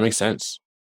 No, that makes sense.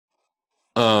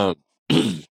 Um,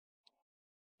 the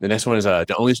next one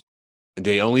is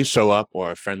they only show up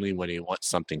or are friendly when they want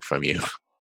something from you.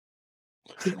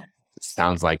 Yeah.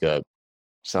 sounds like a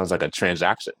sounds like a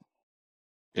transaction.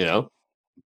 You know,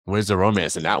 where's the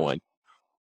romance in that one?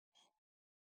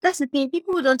 That's the thing.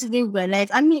 People don't even realize.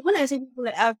 I mean, when I say people,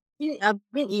 like I've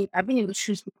been in the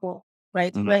shoes before,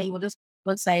 right? Mhm. Where it was just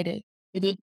one sided. You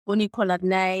did only call at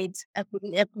night. I could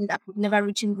never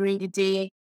reach him during the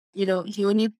day. You know, he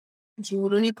would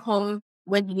only call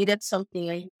when he needed something.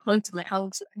 And he come to my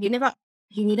house. He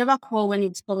would never call when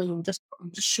it's coming. He would just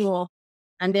show up,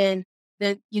 and then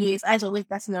his eyes always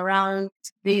passing around.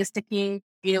 They is taking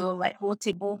like whole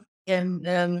table and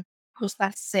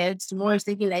that said, tomorrow is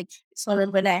thinking like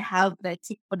son when I have like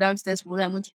for downstairs when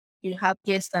I'm going to have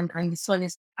guests and the son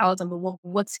is out and the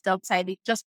work sit outside. It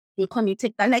just you come, you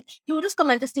take that. Like he will just come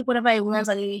and just take whatever he wants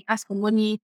and he ask for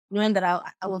money, knowing that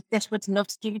I was desperate enough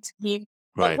to give it to him.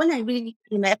 But Right, when I really need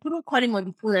him, I couldn't call him on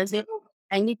the phone and say, oh,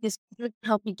 I need this, could you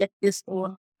help me get this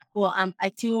or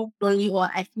I feel lonely or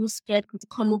I feel scared to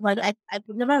come over. I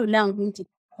could never rely on him to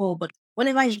call, but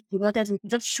whenever he wanted him to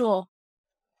just show up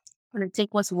and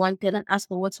take what's wanted and ask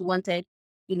for what's wanted.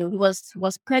 He was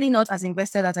clearly not as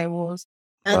invested as I was.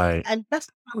 And right, and that's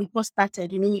how it was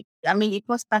started. I mean it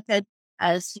was started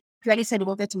as he clearly said he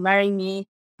wanted to marry me.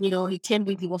 He came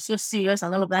with he was so serious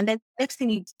and all of that. And then next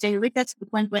thing it generated to the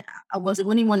point where I was the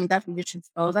only one in that relationship.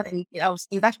 I was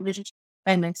in that relationship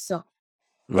by myself.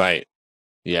 right.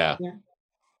 Yeah, Yeah.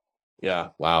 yeah.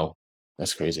 Wow,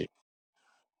 that's crazy.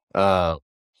 Uh,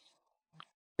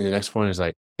 and the next one is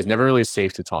like it's never really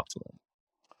safe to talk to them.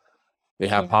 They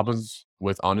have Yeah. problems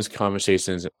with honest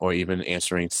conversations or even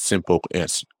answering simple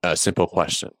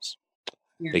questions.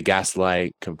 Yeah. They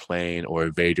gaslight, complain, or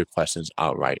evade your questions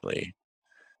outrightly.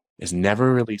 It's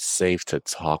never really safe to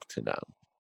talk to them.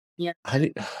 Yeah. How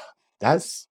do,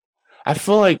 that's I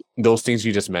feel like those things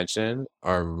you just mentioned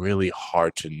are really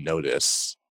hard to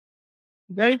notice.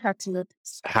 Very hard to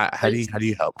notice. How But do you how do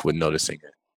you help with noticing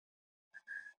it?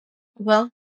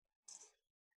 well,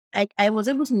 I was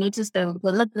able to notice them,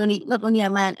 but not only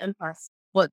am I an empath,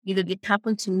 but it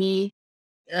happened to me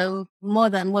more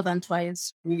than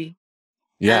twice, really.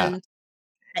 Yeah. And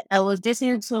I was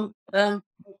dating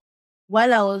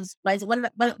while I was while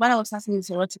I was starting in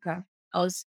Erotica, I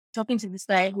was talking to this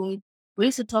guy who we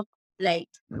used to talk like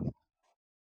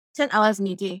 10 hours in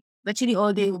a day, virtually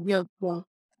all day we on phone,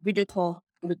 video call,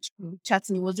 which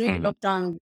chatting. It was during the Mhm.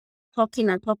 lockdown, talking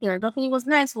and talking and talking. It was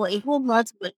nice for a whole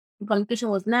month, but the communication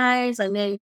was nice, and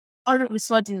then all of a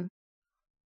sudden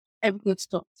everything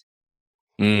stopped.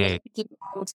 He was Mm, speaking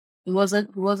out. He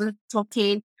wasn't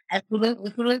talking.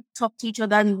 We couldn't talk to each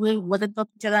other the way we wanted to talk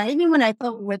to each other. Even when I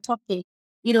thought we were talking,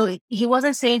 he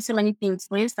wasn't saying so many things.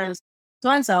 For instance,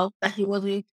 turns out that he was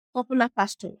a popular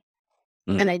pastor,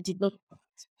 mm. and I did not.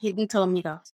 He didn't tell me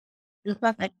that. In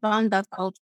fact, I found that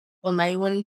out on my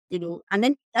own. And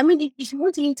then I mean, if you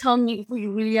want to even tell me who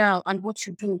you really are and what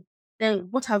you do, then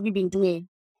what have you been doing?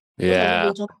 What have you Yeah.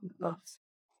 been talking about?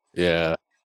 Yeah.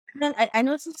 And then I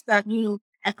noticed that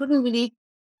I couldn't really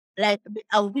like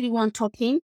I would be the one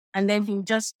talking, and then he would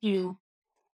just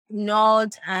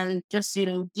nod and just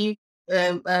give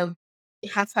um um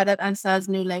half-hearted answers.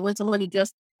 Like when somebody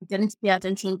just didn't pay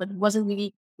attention, but it wasn't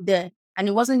really there, and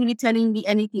it wasn't really telling me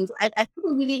anything. So I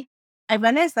couldn't really. I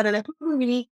realized that I couldn't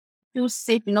really feel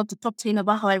safe enough to talk to him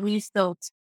about how I really felt.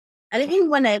 And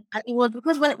even it was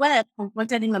because when I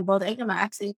confronted him about it, I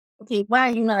asked him, okay, why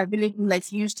are you not available like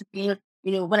you used to be?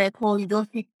 When I call, you don't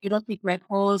pick my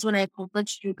calls. When I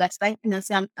confront you, guys, like,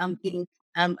 say I'm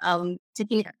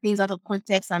taking things out of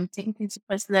context. I'm taking things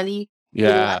personally. I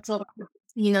Yeah. thought,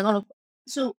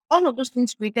 all of those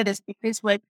things created a space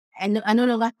where I no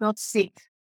longer felt safe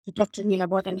to talk to him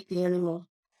about anything anymore.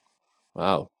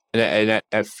 Wow. And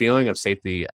that feeling of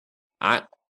safety, I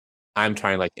I'm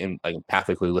trying like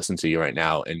empathically listen to you right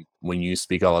now, and when you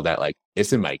speak all of that, like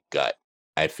it's in my gut.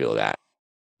 I feel that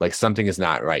like something is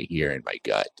not right here in my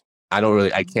gut.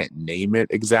 I can't name it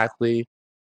exactly.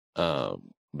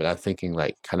 But I'm thinking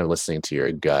like kind of listening to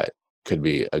your gut could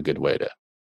be a good way to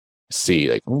see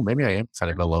like, oh, maybe I am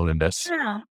kind of alone in this.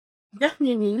 Yeah,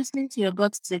 definitely listening to your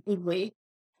gut is a good way.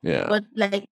 Yeah. But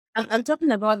like I'm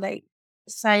talking about like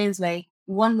signs like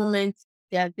one moment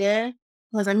they are there.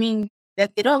 Because I mean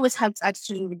that they don't always have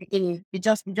attitude in the beginning. They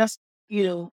just,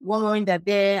 one moment they're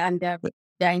there and they're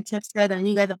interested and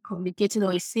you guys are communicating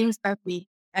or it seems that way.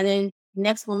 And then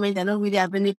next moment they're not really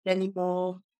available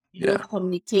anymore. You don't Yeah.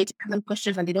 communicate, ask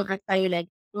questions and they don't answer you like,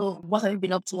 oh, what have you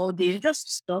been up to all day? Just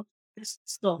stop. Just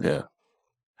stop. Yeah.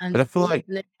 And But I feel like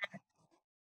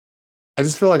I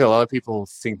just feel like a lot of people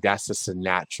think that's just a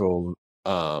natural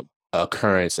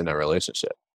occurrence in a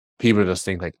relationship. People just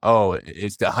think like, oh,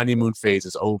 it's the honeymoon phase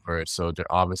is over, so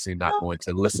they're obviously not no, going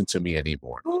to listen to me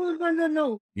anymore. no, no, no,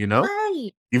 no. You know?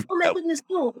 Why? You Oh my goodness,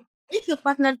 no. If your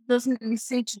partner doesn't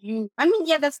listen to you, I mean,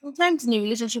 yeah, there's sometimes in a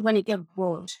relationship when you get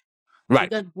bored. You right.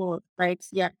 get bored, right?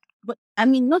 Yeah. But I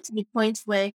mean, not to the point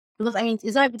where because I mean,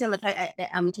 it's not every time that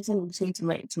I'm talking the same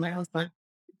to my husband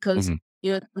because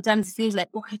Hmm. sometimes it feels like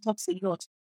oh he talks a lot,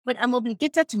 but I'm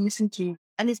obligated to listen to him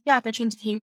and it's pay attention to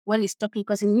him when he's talking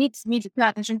because he needs me to pay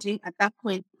attention to him at that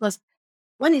point because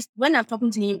when I'm talking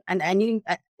to him and I need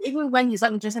him, even when he's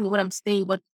not interested in what I'm saying,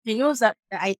 but he knows that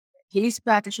I he needs to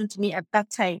pay attention to me at that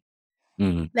time.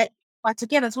 Hmm. Like but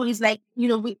together, so it's like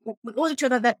we owe each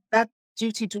other that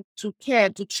duty to care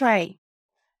to try.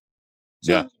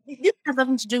 Yeah. So this has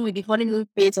nothing to do with the honeymoon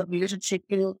phase of relationship.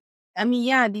 I mean,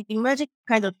 yeah, the magic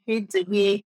kind of fades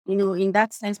away, in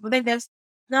that sense. But then there's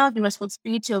now the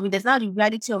responsibility of it. There's now the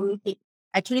reality of it. Okay,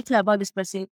 I truly care about this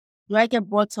person. Do I get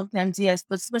bored sometimes? Yes.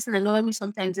 But this person annoys me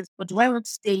sometimes. Yes. But do I want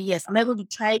to stay? Yes. Am I going to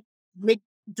try make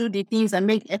do the things and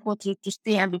make effort to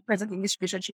stay and be present in this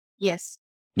relationship? Yes.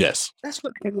 Yes. That's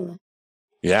what I mean.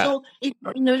 Yeah. So if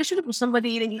in a relationship with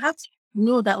somebody, then you have to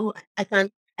know that oh, I can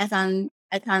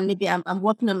maybe I'm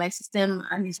working on my system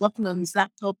and he's working on his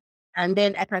laptop, and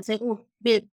then I can say, oh,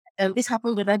 babe, this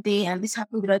happened the other day and this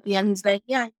happened the other day, and he's like,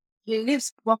 yeah, he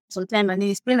leaves work sometime and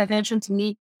he's paying attention to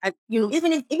me, and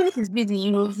even if he's busy,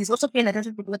 he's also paying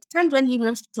attention to me. But the times when he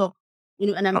wants to talk,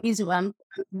 and I'm Oh, busy, or I'm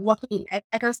working,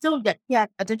 I can still get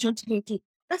attention to him too.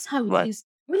 That's how it right. is.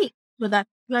 Really, so that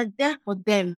you are there for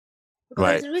them because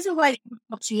there's Right. a reason why they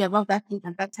talk to you about that thing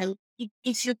at that time.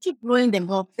 If you keep blowing them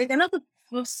up, they're not going to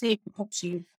feel safe to talk to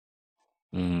you.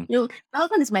 Hmm. My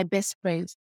husband is my best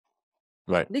friend.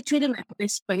 Right. Literally my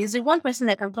best friend. He's the one person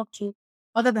I can talk to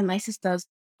other than my sisters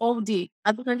all day.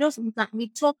 And we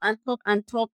talk and talk and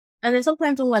talk. And then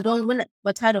sometimes when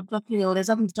we're tired of talking or there's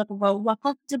something to talk about, we're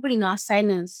comfortable in our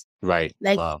silence. Right.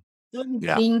 Like Wow. don't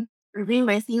Yeah. bring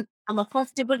my thing. I'm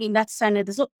comfortable in that silence.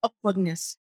 There's no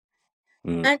awkwardness.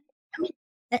 Mm. And I mean,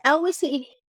 I always say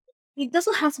it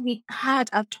doesn't have to be hard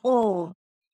at all.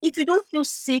 If you don't feel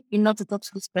safe enough to talk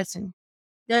to this person,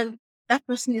 then that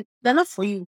person they're not for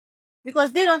you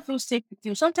because they don't feel safe with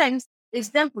you. Sometimes it's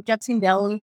them projecting their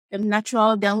own their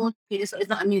own feelings. It's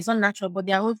not, I mean, it's not natural, but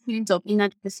their own feelings of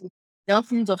inadequacy, their own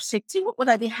feelings of safety. What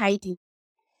are they hiding?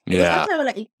 Because Yeah. after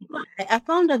like I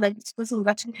found out that this person was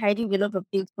actually hiding a lot of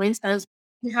things. For instance,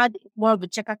 he had more of a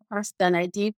checker past than I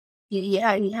did. He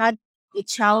had a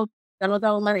child,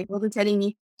 another woman. He wasn't telling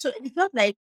me. So it felt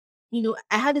like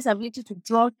I had this ability to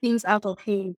draw things out of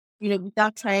him.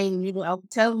 Without trying. I would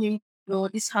tell him,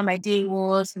 this is how my day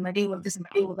was. My day was this. My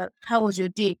day was that. How was your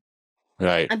day?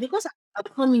 Right. And because I'm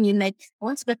coming in, like, I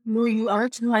want to get to know you. I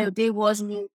want to know how your day was.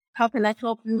 How can I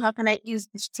help you? How can I ease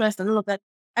the stress and all of that?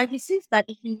 And he sees that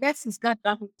if he lets his guard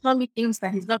down, he'll tell me things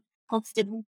that he's not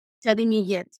comfortable telling me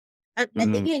yet. And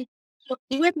Mm. again, so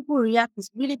the way people react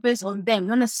is really based on them,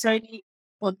 not necessarily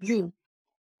on you.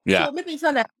 Yeah. So maybe it's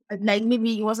not like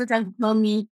maybe he wasn't trying to tell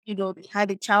me, he had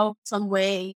a child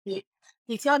somewhere.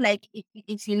 He felt like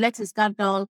if he let his guard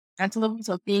down and told me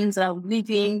some things that I'm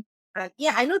leaving.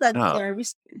 Yeah, I know that Oh, there are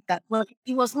risks with that, but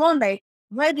it was more like,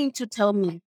 why didn't you tell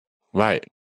me? right.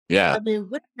 It would Yeah. have been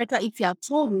way better if you had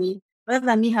told me rather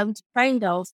than me having to find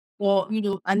out or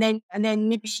and then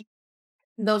maybe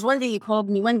there was one day he called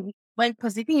me when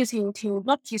because the thing is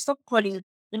he stopped calling.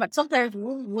 But sometimes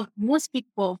we won't speak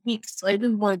for weeks or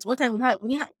even months. One time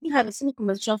we had a single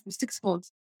conversation for 6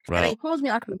 months. And Well, he calls me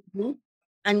out of the blue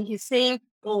and he's saying,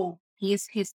 oh, he's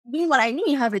meanwhile I knew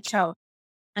he has a child.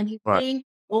 And he's right. saying,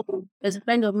 oh, there's a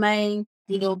friend of mine,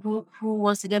 who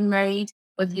wants to get married,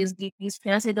 but his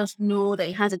fiance doesn't know that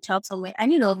he has a child somewhere. I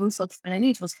knew the whole sort of and I knew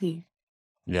it was him.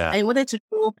 Yeah. I wanted to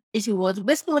know if he was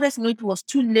basically wanted to know if it was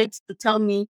too late to tell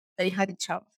me that he had a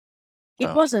child. It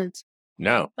Oh, wasn't.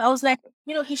 no. But I was like,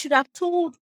 he should have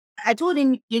told. I told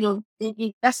him, in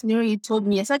that scenario he told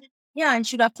me. I said, yeah, and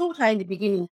should have told her in the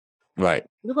beginning Right.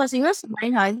 because he wants to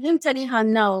marry her. Him telling her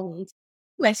now,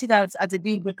 I see that as a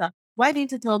deal breaker. Why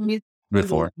didn't you tell me,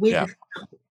 Before. way Yeah. before?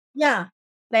 Yeah,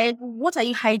 like what are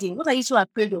you hiding? What are you so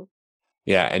afraid of?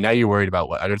 Yeah. And now you're worried about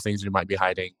what other things you might be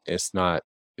hiding. It's not.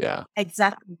 Yeah.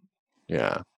 Exactly,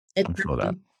 Yeah. I feel that.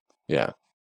 exactly. Yeah.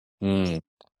 Mm.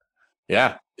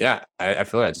 Yeah. I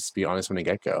feel that. Just be honest from the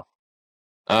get go.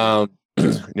 Um,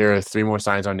 there are three more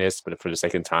signs on this, but for the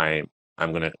second time,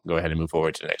 I'm gonna go ahead and move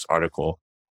forward to the next article.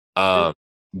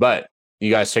 But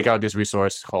you guys check out this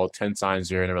resource called 10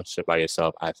 Signs You're in a Relationship by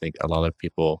Yourself. I think a lot of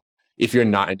people, if you're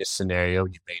not in this scenario,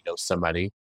 you may know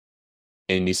somebody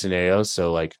in these scenarios.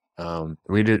 So like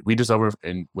read this over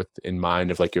in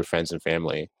mind of like your friends and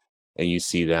family, and you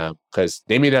see them because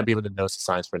they may not be able to know the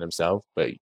signs for themselves,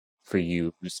 but for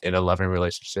you who's in a loving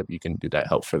relationship, you can do that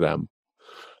help for them.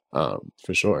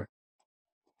 For sure.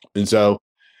 And so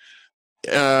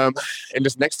um in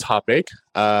this next topic,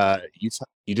 you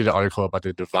did an article about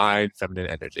the divine feminine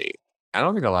energy. I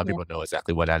don't think a lot of Yeah. people know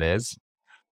exactly what that is.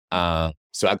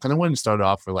 So I kind of want to start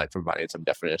off with like providing some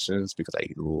definitions because I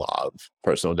love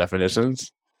personal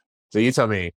definitions. So you tell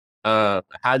me,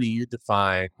 how do you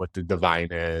define what the divine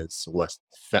is,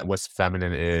 what's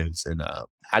feminine is, and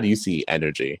how do you see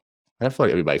energy? I feel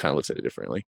like everybody kind of looks at it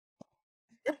differently.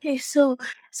 Okay, so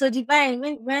divine,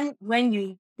 when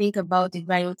you think about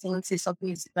divine, you think say something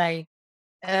is divine.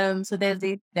 So there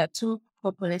are two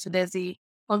components. So there's the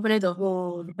component of,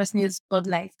 oh, the person is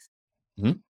godlike,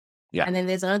 Hmm. Yeah. and then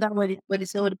there's another one where they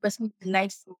say, oh, the person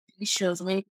delights so delicious.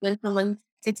 When someone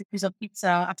takes a piece of pizza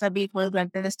after being one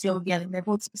grand terrestrial again, and they're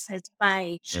both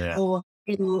satisfied, Yeah. or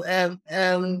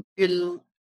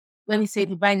when we say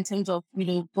divine in terms of,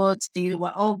 God,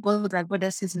 we're all God and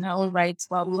goddesses in our own rights.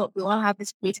 Well, we all have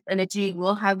this creative energy, we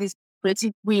all have this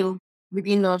creative will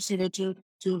within us,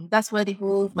 that's where the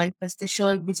whole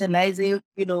manifestation, visualizing,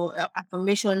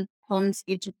 affirmation comes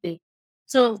into play.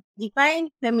 So divine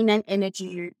feminine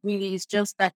energy really is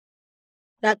just that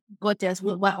goddess.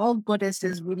 We're all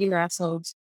goddesses within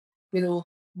ourselves. You know,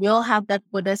 we all have that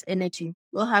goddess energy.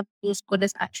 We all have those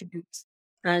goddess attributes.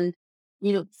 And,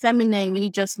 feminine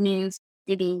really just means,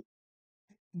 you know,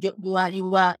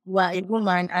 you are a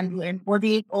woman and you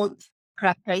embody all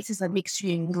characteristics that makes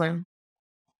you a woman.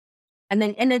 And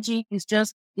then energy is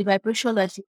just the vibration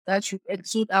that you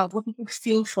exude out, what people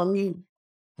feel from you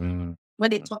Mm. when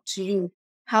they talk to you.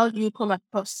 How do you come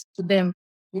across to them?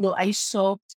 Are you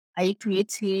soft? Are you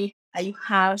creative? Are you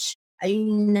harsh? Are you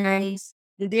nice?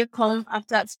 Do they come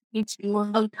after speaking to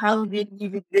you? How do they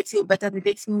give you? Do they feel better? Do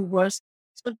they feel worse?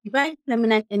 So divine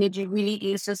feminine energy really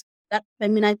is just that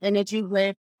feminine energy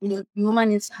where the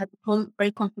woman has become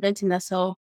very confident in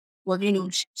herself. Well,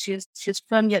 she's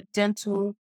firm yet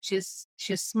gentle. She's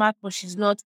smart, but she's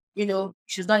not in your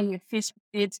face with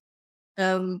it.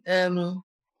 Um um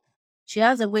she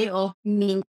has a way of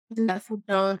putting her foot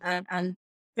down and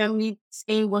firmly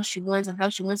saying what she wants and how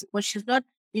she wants it. But she's not,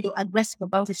 aggressive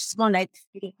about it. She's more like,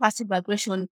 passive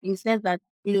aggression in the sense that,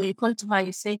 you come to her,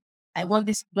 you say, I want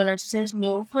this done. And she says,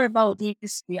 no, what about it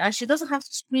this way? And she doesn't have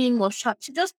to scream or shout.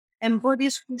 She just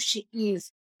embodies who she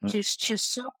is. She's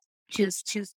soft,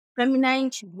 she's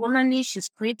feminine, she's womanly, she's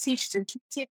creative, she's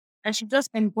intuitive. And she just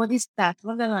embodies that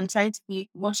rather than trying to be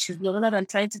what she's not, rather than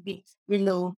trying to be,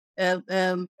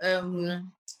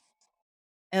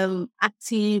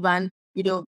 active and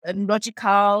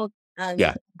logical and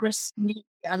Yeah. aggressive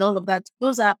and all of that.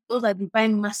 Those are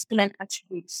divine masculine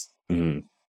attributes. Mhm.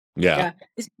 Yeah. Yeah,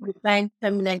 this is divine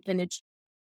feminine energy,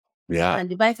 Yeah. and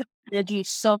divine feminine energy is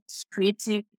soft,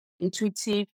 creative,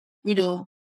 intuitive, you know,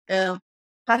 uh,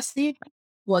 passive,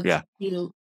 but Yeah.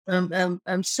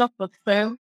 soft but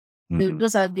firm. Mhm.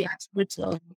 Those are the attributes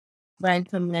of divine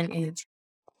feminine energy.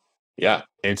 Yeah.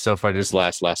 And so for this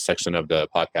last section of the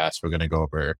podcast, we're gonna go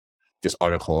over this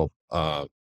article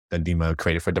that Dima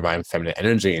created for Divine Feminine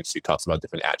Energy, and she talks about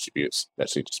different attributes that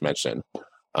she just mentioned.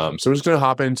 So we're just gonna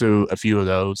hop into a few of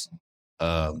those.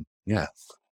 Yeah.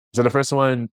 So the first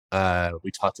one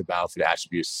we talked about for the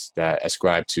attributes that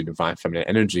ascribe to Divine Feminine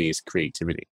Energy is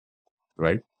creativity,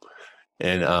 right?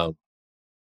 And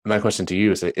my question to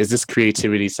you is this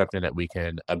creativity something that we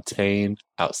can obtain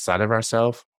outside of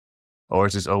ourselves, or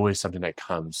is this always something that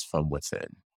comes from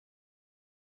within?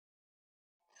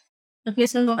 Okay,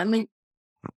 so I mean,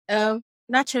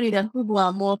 naturally, there are people who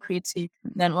are more creative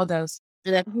than others.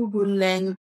 There are people who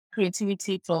learn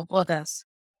creativity from others.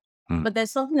 Hmm. But there's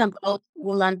something about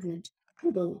womanhood,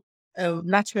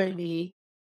 naturally,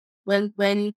 when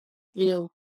you know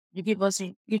you give us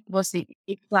a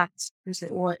flat,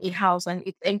 or a house, and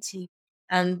it's empty,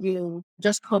 and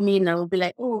just come in and we'll be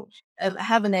like, oh, I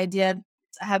have an idea.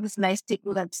 I have this nice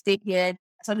table that stay here.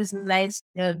 I saw this nice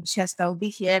chest that will be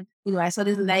here. I saw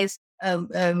this nice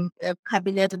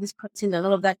cabinet or this curtain and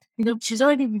all of that. She's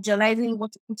already visualizing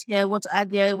what to put here, what to add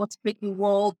there, what to make the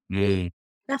wall. Mm.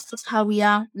 That's just how we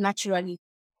are naturally.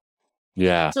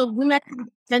 Yeah. So women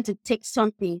tend to take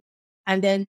something and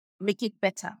then make it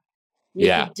better, make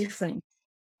Yeah. it different.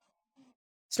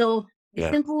 So A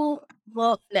Yeah. simple,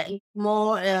 more like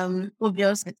more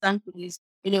obvious example is,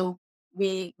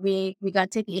 we can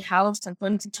take a house and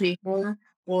turn it into a home,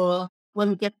 or when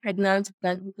we get pregnant,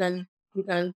 we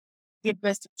can give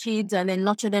birth to kids and then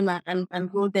nurture them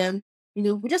and grow them.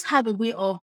 We just have a way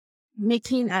of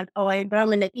making our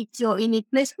environment, like if you're in a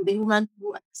place with a woman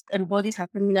who embodies her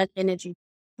feminine energy,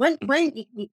 when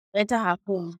you enter her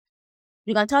home,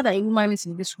 you can tell that a woman is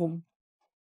in this home.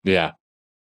 Yeah.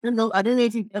 I don't know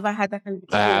if you've ever had that kind of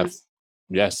I have. experience.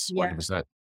 Yes, Yeah. 100%.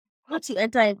 Once you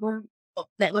enter a home of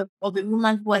a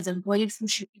woman who has embodied who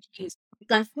she is, you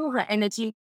can feel her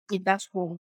energy in that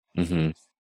home. Hmm.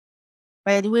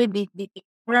 By the way, the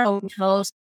aura of the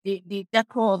house, the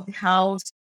decor of the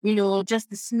house, just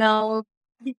the smell,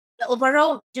 the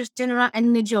overall just general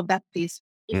energy of that place.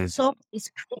 It's Hmm. so it's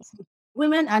crazy.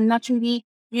 Women are naturally,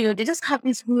 they just have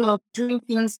this way of doing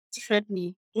things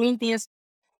differently, doing things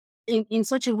in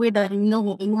such a way that a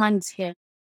woman is here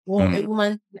or a Mm.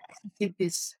 woman did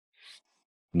this.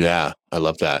 Yeah, I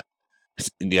love that.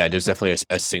 Yeah, there's definitely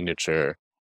a signature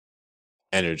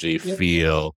energy Yeah.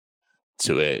 feel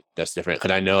to it that's different.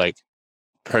 Because I know, like,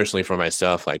 personally for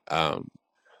myself, like,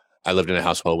 I lived in a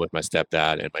household with my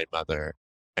stepdad and my mother.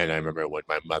 And I remember when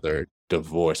my mother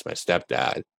divorced my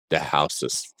stepdad, the house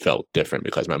just felt different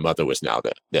because my mother was now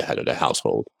the head of the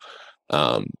household.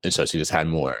 And so she just had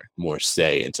more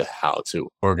say into how to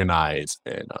organize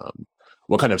and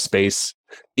what kind of space.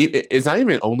 It's not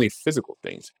even only physical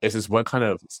things. It's just what kind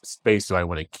of space do I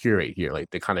want to curate here? Like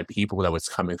the kind of people that was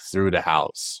coming through the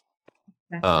house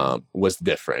Exactly. was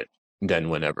different than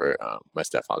whenever my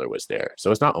stepfather was there. So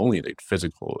it's not only the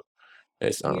physical,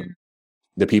 it's Yeah.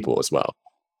 the people as well.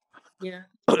 Yeah.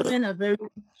 Women are very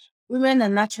women are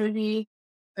naturally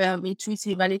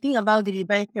intuitive. And the thing about the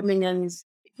divine feminine is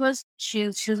because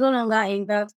she's no longer in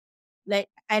that, like,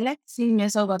 I like seeing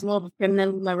myself as more of a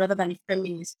feminine woman rather than a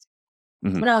feminist.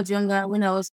 Hmm. When I was younger, when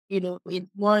I was,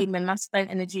 more in my masculine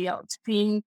energy, I would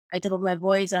scream at the top of my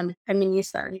voice, I'm a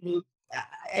feminist, and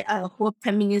I hope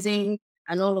feminism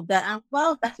and all of that. And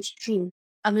while that is true,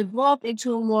 I've evolved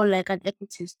into more like an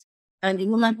ethicist and a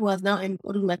woman who has now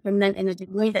embodied my feminine energy,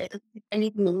 knowing that it doesn't take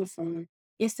anything away from me.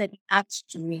 Instead, it adds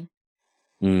to me.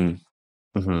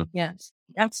 Mm-hmm. Yes,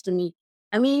 that's to me.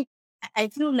 I mean, I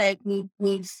feel like we've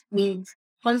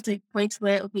come to a point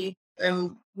where, okay,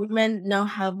 women now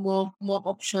have more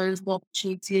options, more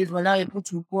opportunities. We're now able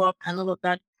to work and all of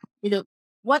that. You know,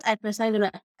 what I personally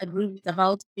don't agree with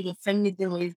about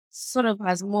feminism is sort of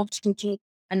has morphed into,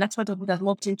 and that's what of it has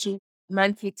morphed into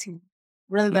man hating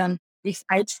rather than this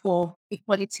fight for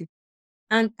equality.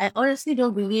 And I honestly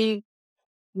don't believe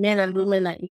men and women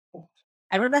are equal.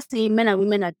 I rather say men and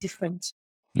women are different.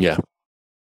 Yeah,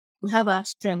 We have our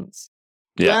strengths.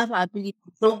 We yeah. have our ability.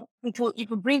 So if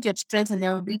you bring your strengths and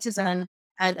your abilities and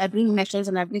I bring my strengths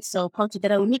and abilities to come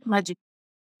together, we make magic.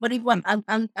 But if I'm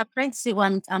trying to say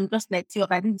one, I'm just like you,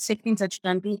 I didn't say things that you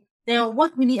can be, then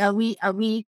what really are we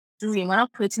doing? We're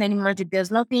not creating any magic. There's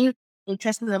nothing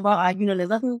interesting about our there's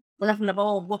nothing wonderful about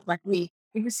our work that way.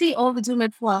 If you see all the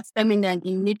women who are feminine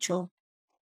in nature,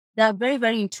 they are very,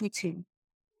 very intuitive.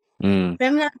 Mm,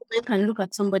 Feminine women can look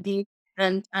at somebody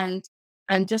and and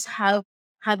and just have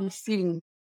a feeling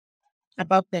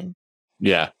about them.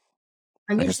 yeah,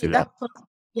 And I can see usually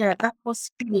that. that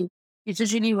first feeling is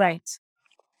usually right.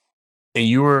 And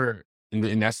you were,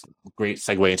 and that's a great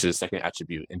segue into the second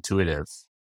attribute, intuitive.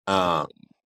 Um,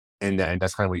 and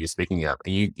that's kind of what you're speaking of.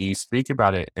 And you speak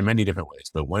about it in many different ways,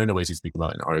 but one of the ways you speak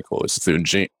about in the article is through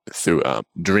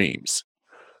dreams.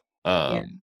 Yeah.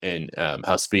 And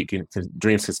how speaking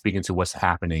dreams can speak into what's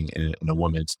happening in a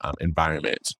woman's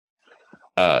environment.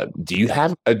 Do you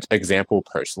have an example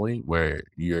personally where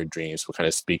your dreams were kind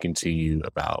of speaking to you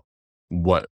about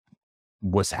what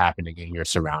what's happening in your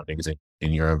surroundings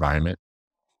in your environment?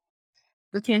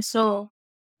 Okay, so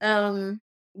um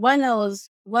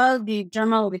while the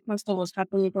drama of the pastor was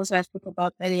happening, because I spoke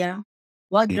about earlier,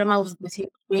 while Mm, drama was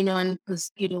going on,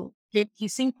 because he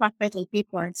seemed perfect on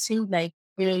paper. It seemed like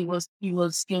he was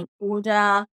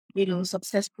older,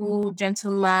 successful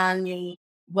gentleman,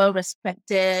 well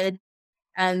respected,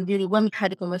 and when we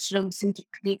had a conversation, we seemed to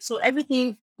click. So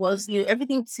everything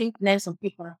seemed nice on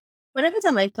paper. But every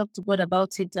time I talk to God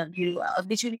about it, and I was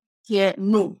literally hear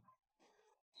no.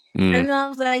 mm, And I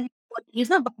was like, "What? He's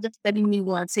not about just telling me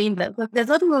one, saying that, but there's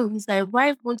nothing wrong with this guy.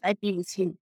 Why won't I be with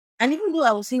him?" And even though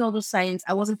I was seeing all those signs,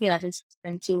 I wasn't paying attention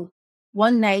until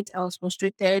one night I was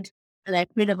frustrated and I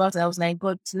prayed about it. I was like,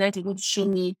 God, tonight you're going to show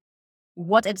me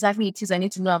what exactly it is I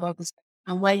need to know about this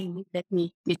guy and why you won't let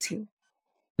me date him.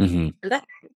 hmm. And that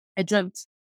I dreamt.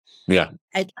 Yeah.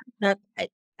 I dreamt that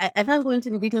I can't go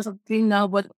into the details of the dream now,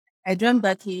 but I dreamt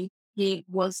that he he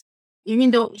was,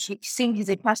 even though he seemed he's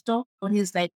a pastor, but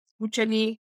he's like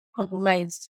spiritually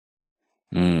compromised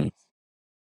Mm.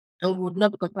 and would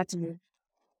not be compatible.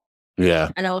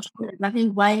 Yeah. And I was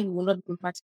nothing why he would not be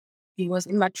compatible. He was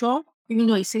immature, even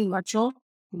though he seemed immature.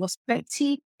 He was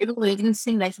petty, even though he didn't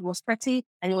seem like he was petty,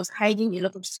 and he was hiding a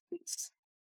lot of secrets.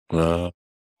 Uh,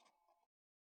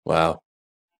 wow.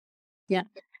 Yeah.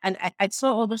 And I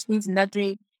saw all those things in that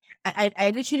dream.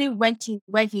 I literally went to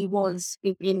where he was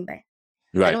in there.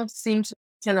 I Right. don't seem to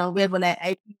tell aware, but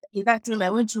I in that dream I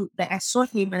went to like I saw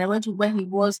him and I went to where he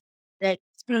was like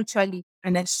spiritually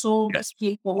and I saw Yeah.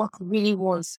 him for what he really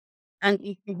was. And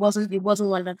it wasn't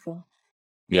wonderful.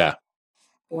 Yeah.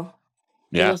 Well,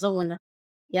 it Yeah. was not wonderful.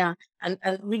 Yeah. And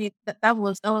really that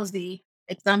was the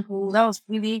example. That was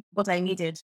really what I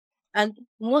needed. And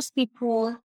most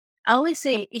people I always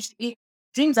say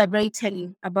dreams are very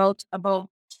telling about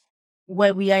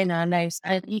where we are in our lives.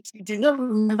 And if you do not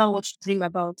remember what you dream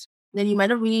about, then you might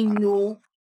not really know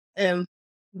um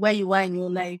where you are in your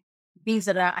life, things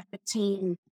that are affecting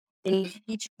you. And if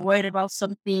you're worried about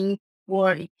something,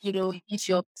 or if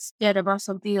you're scared about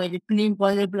something, or you're feeling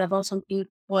vulnerable about something,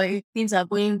 or if things are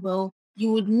going well,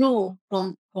 you would know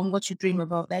from what you dream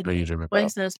about. Like What you dream for about?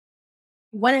 instance,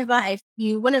 whenever I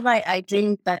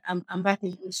dream that I'm back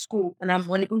in school and I'm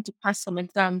going to pass some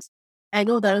exams, I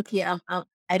know that okay,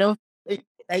 I don't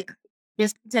like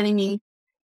just telling me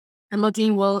I'm not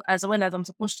doing well as I'm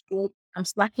supposed to do. I'm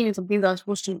slacking in some things that I'm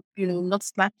supposed to, not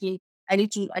slacking. I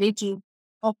need to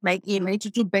up my game. I need to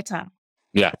do better.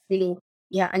 Yeah. You know,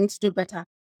 yeah, I need to do better.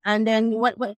 And then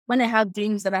when I have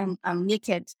dreams that I'm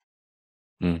naked,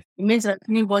 Mm. it means that I'm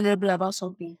feeling vulnerable about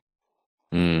something.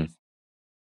 Mm.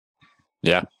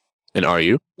 Yeah. And are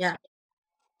you? Yeah.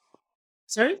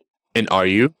 Sorry? And are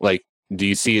you like? Do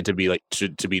you see it to be like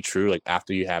to be true? Like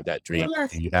after you have that dream,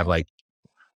 Yes. and you have like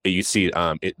you see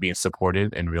it being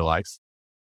supported in real life.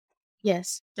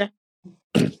 Yes. Yeah.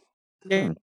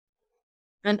 Hmm.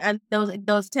 And there was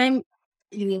a time,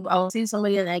 I was seeing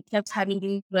somebody and I kept having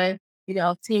this where,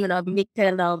 I'll see him and I'll be naked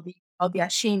and I'll be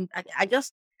ashamed.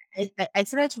 I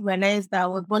started to realize that I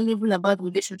was vulnerable about the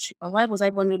relationship. And why was I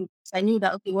vulnerable? Because I knew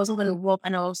that okay, it wasn't going to work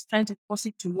and I was trying to force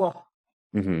it to work.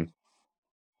 Hmm.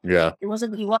 Yeah. It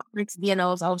worked next day and I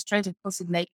was trying to force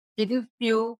it. Like they didn't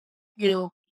feel, you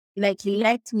know, like he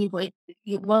liked me, but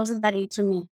it wasn't that into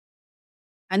me.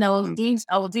 And Mm.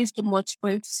 I was doing so much for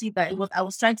him to see that I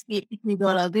was trying to be a pick me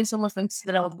girl. I was doing so much for him to see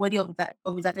that I was worthy of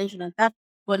his attention. And that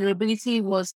vulnerability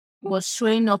was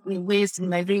showing up in ways in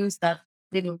my dreams that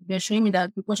they're showing me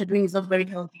that what you're doing is not very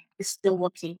healthy. It's still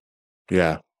working.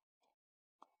 Yeah.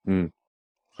 Mm.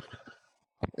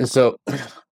 And so,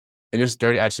 in this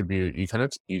dirty attribute,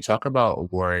 you talk about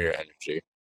warrior energy,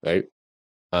 right?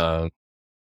 Um,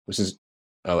 which is,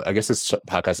 I guess this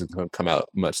podcast is going to come out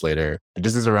much later.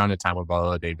 This is around the time when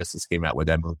Viola Davis just came out with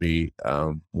that movie,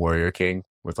 Warrior King,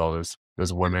 with all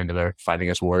those women that are fighting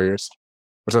as warriors,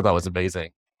 which I thought was amazing.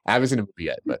 I haven't seen the movie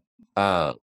yet, but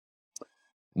uh,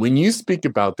 when you speak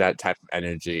about that type of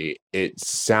energy, it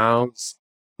sounds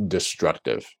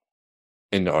destructive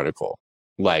in the article.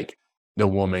 Like the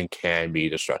woman can be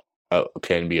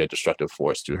a destructive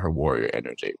force to her warrior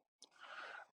energy.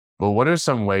 But what are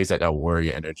some ways that that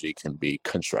warrior energy can be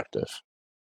constructive?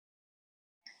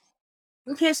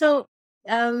 Okay, so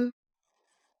um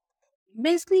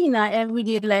basically in our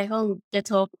everyday life, when we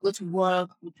get up, go to work,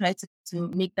 we try to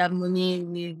make that money,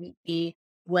 we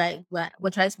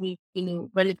try to be,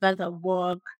 relevant at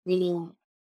work,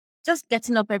 just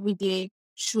getting up every day,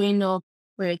 showing up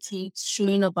for your kids,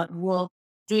 showing up at work,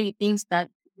 doing the things that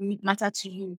really matter to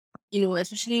you.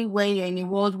 Especially when you're in a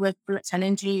world where people are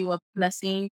challenging you or people are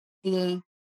saying, you know,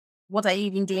 what are you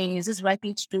even doing? Is this the right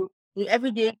thing to do?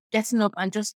 Every day getting up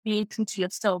and just being true to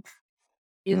yourself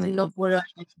is Mm. enough what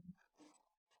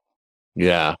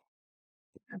Yeah.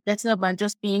 getting up and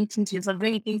just being true to yourself,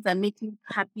 doing things that make you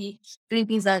happy, doing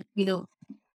things that,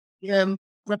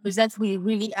 represent who you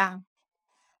really are.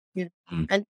 Yeah. Mm.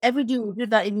 And every day we do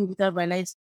that even without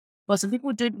realizing. But some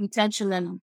people do it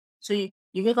intentionally. So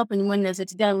you wake up in the morning and say,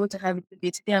 today I'm going to have it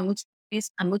today. Today I'm going to do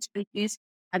this. I'm going to do this.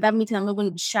 At that meeting, I'm not going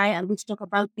to be shy. I'm going to talk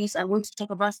about this. I'm going to talk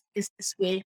about this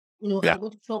way. Yeah. I'm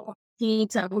going to show up for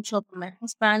kids. I'm going to show up for my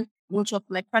husband. I'm going to show up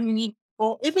for my family.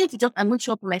 Or even if you just, I'm going to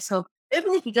show up for myself.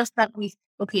 Even if you just start with,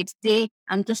 okay, today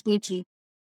I'm just going to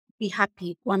be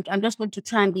happy. Or I'm just going to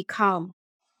try and be calm.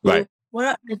 Right.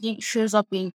 What energy shows up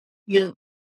you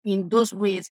in those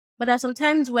ways. But there are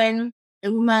sometimes when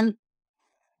a woman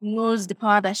knows the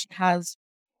power that she has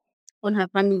on her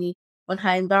family, on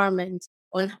her environment,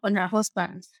 on her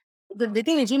husband. The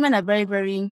thing is, women are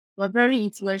we're very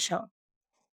influential.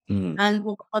 Mm. and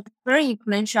but very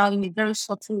influential in a very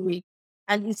subtle way.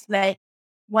 And it's like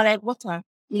what like water,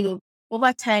 you know,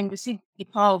 over time you see the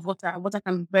power of water. Water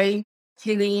can be very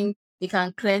healing, it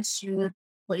can cleanse you,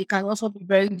 but it can also be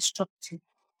very destructive.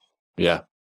 Yeah.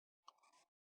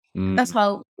 That's Mm.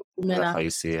 how women That's are. how you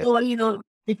see it. So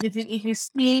if you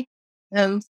see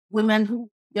women who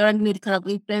they already know the kind of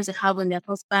influence they have on their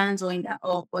husbands or in their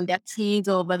or on their kids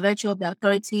or by virtue of their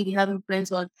authority, they have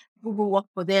influence on people who work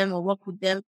for them or work with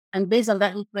them. And based on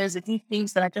that influence, they do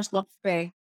things that are just not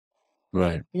fair.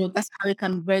 Right. You know, that's how it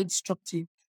can be very destructive,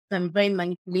 can be very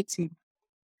manipulative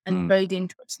and Mm. very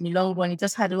dangerous in the long run. It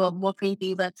just had a lot of morphine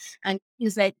things and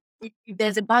it's like if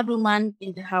there's a bad woman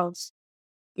in the house,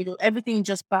 you know, everything is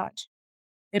just bad.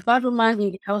 A bad woman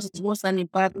in the house is worse than a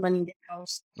bad man in the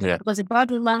house. Yeah. Because a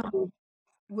bad woman,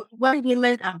 when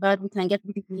women are bad, we can get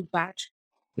really, really bad.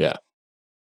 Yeah.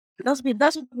 That's what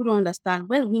people don't understand.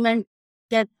 When women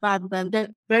get bad, then they're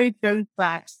very, very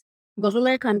bad. Because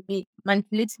women can be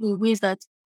manipulated in ways that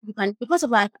you can, because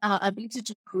of our ability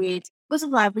to create, because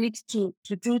of our ability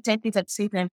to do 10 things at the same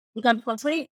time, we can be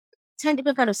controlling 10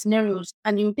 different kind of scenarios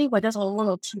and you think we're just on one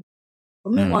or two.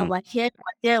 But meanwhile, Mm. we're here,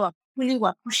 we're there, we're pulling,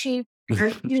 we're pushing.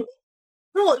 And you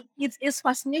no, it's Yeah.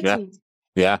 fascinating.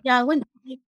 Yeah. Yeah, when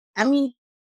I mean,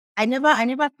 I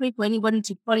never prayed for anybody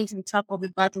to fall into the trap of a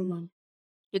bad woman.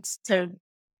 It's terrible.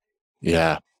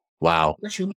 Yeah. Wow.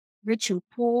 But she'll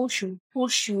push,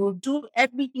 she'll do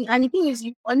everything. And the thing is,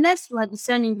 unless you are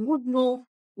discerning, you would know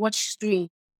what she's doing.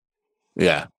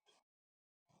 Yeah.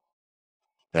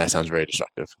 That sounds very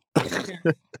destructive.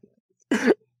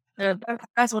 Yeah.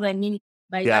 That's what I mean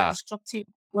by that Yeah. destructive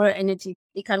word energy.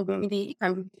 It can be really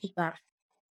bad.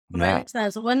 For Yeah.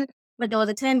 instance, when there was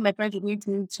a time my parents would meet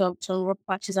me to rock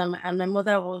patches and my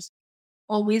mother was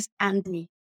always angry.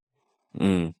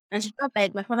 Mm. And she felt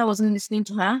like my father wasn't listening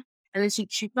to her. And then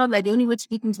she felt like the only way to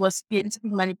get things was be a little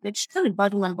bit manipulated. She's not a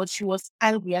bad woman, but she was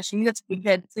angry and she needed to be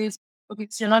heard. It says, okay,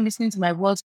 so you're not listening to my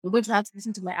words, you're going to have to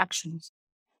listen to my actions.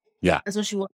 Yeah. And so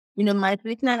she was, you know,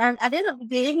 manipulating. And at the end of the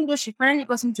day, even though she finally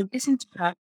got him to listen to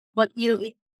her, but you know,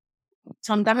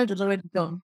 some damage was already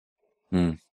done.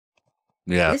 Mm.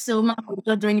 Yeah. This woman was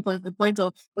not doing it from the point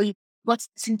of, oh, you got to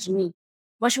listen to me.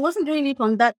 But she wasn't doing it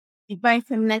from that divine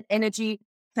feminine energy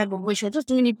type of way. She was just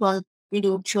doing it from, you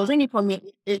know, she was doing it from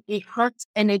a hurt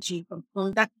energy,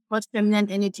 from that hurt feminine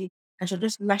energy. And she was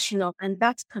just lashing up. And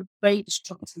that's kind of very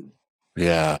destructive.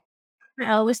 Yeah.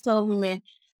 I always tell women,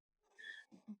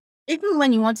 even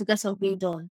when you want to get something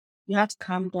done, you have to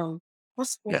calm down.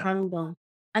 First of all, Yeah. calm down.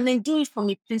 And then do it from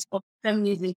a place of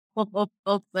feminism, of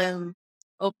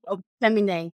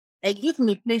feminine. Like give from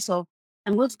a place of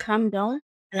I'm going to calm down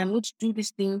and I'm going to do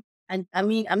this thing. And I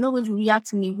mean, I'm not going to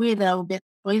react in a way that I will be,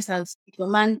 for instance, if your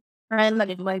man crying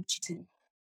like a wife cheating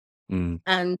Mm.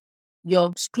 and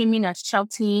you're screaming and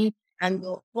shouting and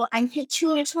you're, well, I hate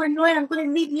you, you're so annoying, I'm gonna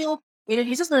leave you. You know,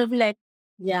 he's just gonna be like,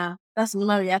 yeah, that's the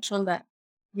normal reaction that,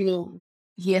 you know,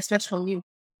 he expects from you.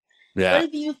 But Yeah.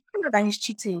 if you find out that he's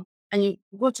cheating and you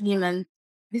go to him and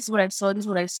this is what I saw, this is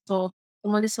what I saw,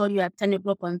 somebody saw you at 10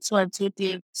 o'clock on so and so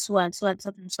day, so and such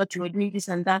and such, you were doing this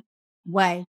and that.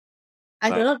 Why?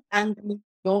 And you're Right. not angry,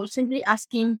 you're simply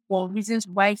asking for reasons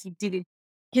why he did it.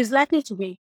 He's likely to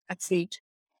be afraid.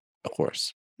 Of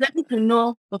course. Likely to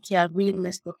know, okay, I really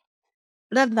messed up.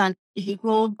 Rather than if you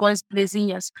go guns blazing,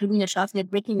 you're screaming, you're shouting, you're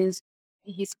breaking his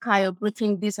car, you're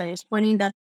breaking this and you're spoiling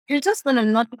that, you're just gonna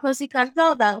not because he can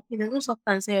tell that okay, there's no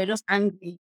substance here, you're just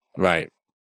angry. Right.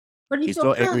 But if He's you're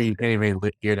so calm, angry you can't even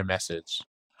hear the message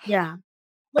yeah.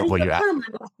 But of if what you're you're calm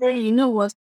asking and for. you're saying, you know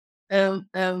what,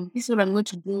 this is what I'm going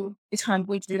to do, this is how I'm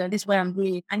going to do that, this is why I'm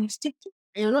doing it, and you stick to it,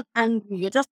 and you're not angry,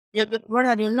 you're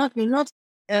rather you're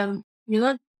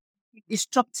not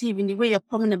destructive in the way you're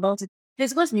coming about it,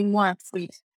 there's going to be more afraid.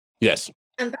 Yes.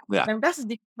 And Yeah. that's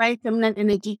the divine feminine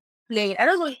energy playing. I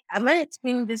don't know. Am I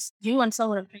explaining this? Do you understand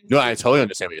what I'm trying to No, say? I totally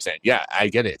understand what you're saying. Yeah, I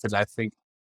get it because I think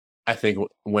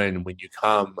when you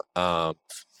come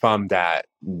from that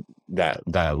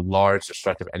large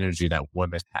destructive energy that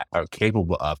women are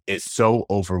capable of, it's so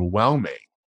overwhelming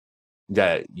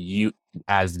that you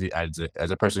as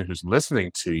a person who's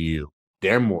listening to you,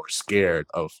 they're more scared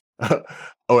of,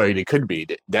 or it could be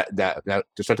that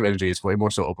destructive energy is way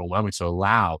more so overwhelming, so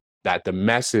loud that the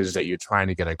message that you're trying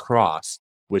to get across,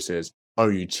 which is,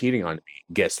 "Are you cheating on me?"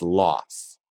 gets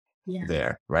lost Yeah,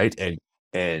 there, right? And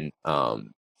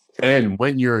and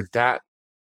when you're that,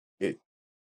 it,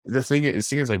 the thing is, it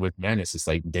seems like with men, it's just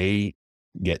like they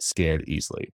get scared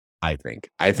easily. I think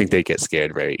they get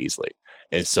scared very easily,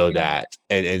 and so yeah,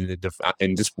 that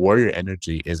and this warrior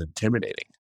energy is intimidating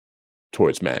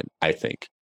towards men. I think,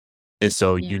 and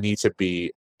so yeah,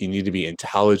 you need to be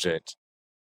intelligent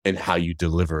in how you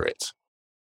deliver it,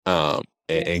 Yes.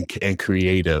 and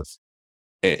creative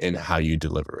in how you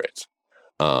deliver it.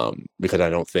 Because I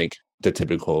don't think the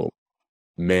typical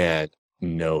man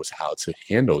knows how to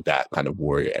handle that kind of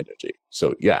warrior energy.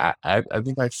 So yeah, I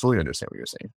think I fully understand what you're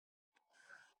saying.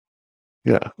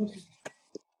 Yeah.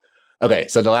 Okay,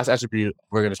 so the last attribute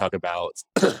we're going to talk about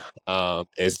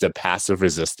is the passive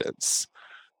resistance.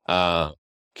 Uh,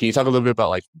 can you talk a little bit about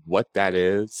like what that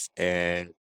is and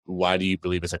why do you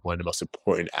believe it's like one of the most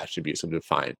important attributes of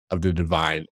the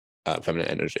divine feminine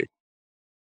energy?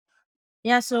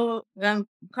 Yeah, so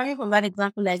coming from that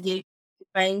example I gave, you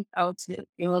find out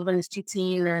your husband is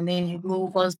cheating and then you go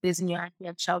first place in your happy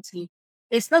and shouting,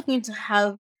 it's not going to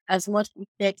have as much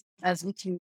effect as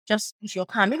if you're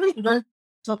calm. Even if you don't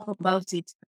talk about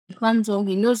it, he comes home,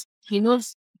 he knows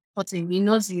nothing, he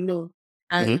knows you know.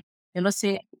 Hmm. And you're not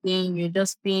saying anything, you're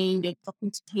just being, you're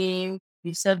talking to him,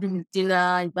 you served him his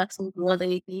dinner, you asked him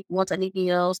if he wants anything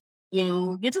else,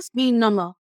 you're just being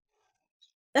normal.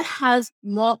 That has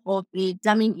more of a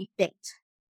damning effect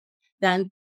than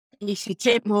if you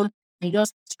came home and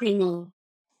just screaming.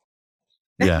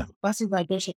 That Yeah. is passive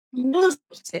aggression. He knows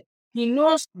it. He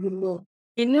knows you know.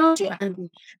 He knows you're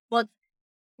angry. But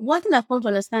one thing I've come to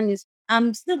understand is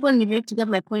I'm still going to be able to get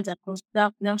my point across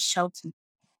without shouting,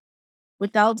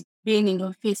 without being in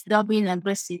your face, without being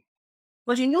aggressive.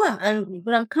 But you know I'm angry,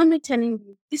 but I'm calmly telling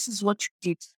you, this is what you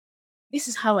did. This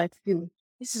is how I feel.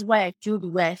 This is why I feel the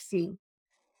way I feel.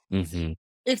 Hmm.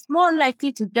 It's more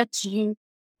likely to get to you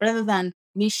rather than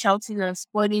me shouting and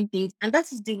spoiling things. And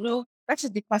that is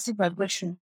the passive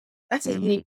aggression. That is Hmm.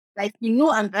 me. Like,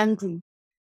 I'm angry,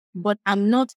 but I'm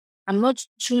not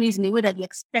showing it in a way that you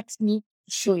expect me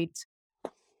to show it.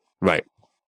 Right.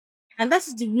 And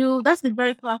that's the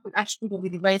very powerful attribute of the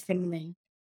divine feminine.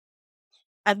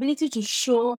 Ability to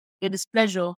show your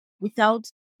displeasure without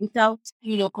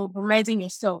compromising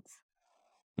yourself.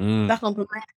 Mm, That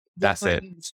compromise is that's not it.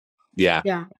 used. Yeah.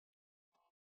 Yeah.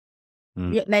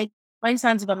 Mm, Yeah. Like, for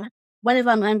instance, whenever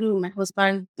I'm angry with my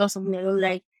husband, does something I don't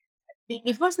like,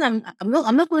 the first time I'm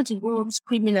not going to go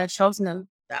screaming and shouting and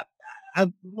I,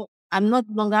 I'm not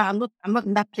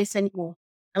in that place anymore.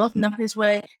 I'm not in that place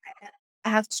where I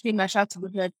have to scream and shout to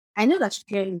be heard. I know that you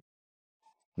hear me.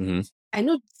 hmm. I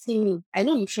know you see me. I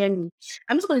know you hear me.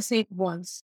 I'm just going to say it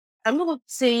once. I'm not going to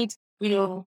say it,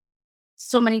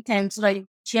 so many times so that you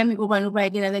hear me over and over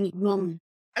again and then ignore me.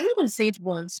 I'm not going to say it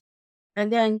once.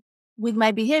 And then with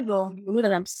my behavior, you know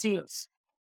that I'm serious.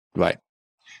 Right.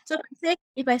 So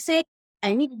if I say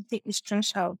I need to take this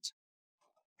trash out,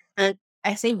 and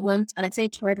I say it once and I say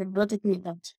it twice and not taking it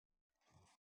out,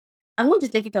 I'm going to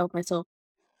take it out myself.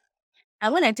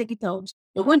 And when I take it out,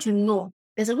 you're going to know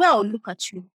there's a way I'll look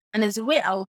at you. And there's a way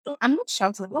I'm not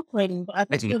shouting, I'm not crying, but I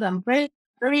just Mhm. feel that I'm very,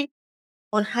 very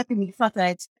unhappy with the fact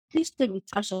that please take the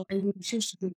trash out and you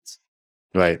refuse to do it.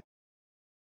 Right.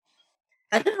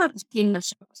 I don't have to clean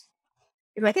myself.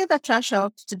 If I take that trash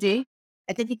out today,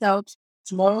 I take it out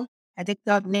tomorrow, I take it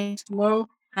out next tomorrow,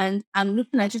 and I'm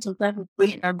looking at you sometimes with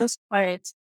brain, I'm just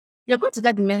quiet. You're going to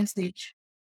get the message.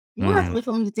 You won't have to Mm, wait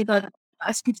for me to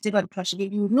ask you to take out the trash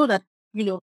again. You know that,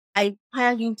 I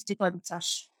hire you to take out the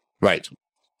trash. right.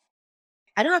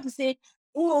 I don't have to say,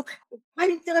 oh, why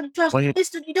did you take out the trash? Well,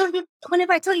 Listen, you don't,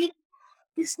 whenever I tell you,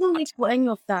 there's no need for any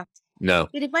of that. no.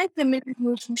 The divine feminine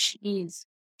knows who she is.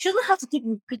 She doesn't have to keep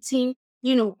repeating,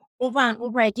 over and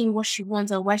over again what she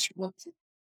wants and why she wants it.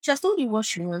 She has told you what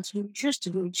she wants. You choose to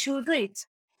do it. She will do it.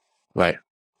 Right.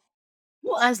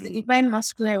 Who as the divine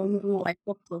masculine who I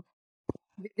talked to,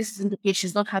 this isn't the case.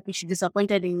 She's not happy. She's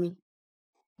disappointed in me.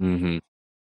 Hmm.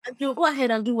 And you go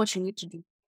ahead and do what you need to do.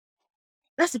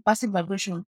 That's the passive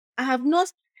vibration. I have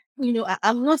not,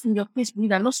 I'm not in your face with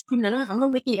you. I'm not screaming. I'm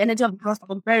not making the energy of the cross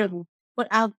unbearable. But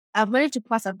I've managed to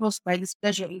pass across my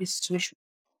displeasure in this situation.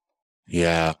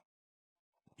 Yeah.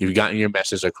 You've gotten your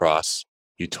message across.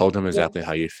 You told them Yeah. exactly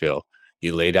how you feel.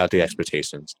 You laid out the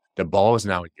expectations. The ball is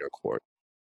now in your court.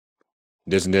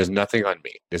 There's nothing on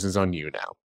me. This is on you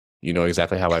now. You know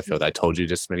exactly how I feel. I told you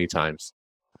this many times.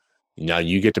 Now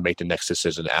you get to make the next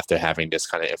decision after having this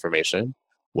kind of information,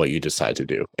 what you decide to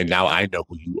do. And now I know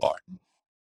who you are.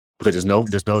 Because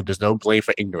there's no blame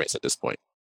for ignorance at this point.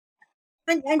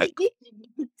 And Like, you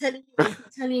keep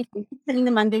telling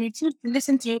them, and they refuse to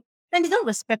listen to you, then they don't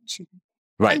respect you.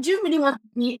 right. And do you really want to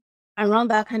be around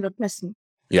that kind of person?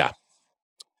 Yeah.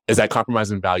 Is that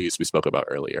compromising values we spoke about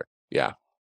earlier? Yeah.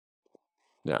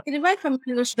 Yeah. In the right family,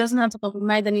 she doesn't have to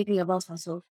compromise anything about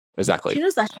herself. She Exactly.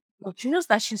 knows that she knows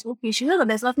that she's okay. She knows that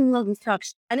there's nothing wrong with her.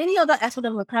 And any other aspect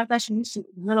of her character she needs to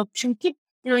develop. She'll keep,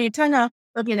 you turn out,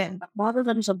 okay, then, my husband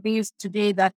got me some things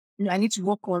today that, I need to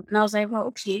work on. And I was like, well,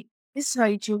 okay, this is how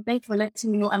you do. Thank you for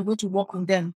letting me know I'm going to work on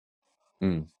them.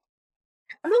 Mm.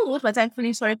 I don't know what my time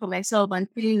feeling sorry for myself and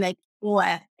feeling like, oh,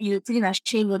 feeling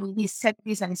ashamed when he said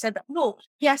this and he said that. No,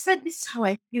 he has said this is how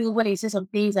I feel when he says some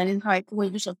things and this is how I feel when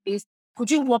he does some things.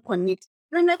 Could you work on it?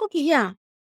 And I'm like, okay, yeah.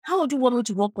 How would you want me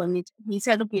to work on it? He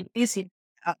said, okay, this is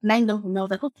 9 down for me. I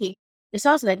was like, okay, it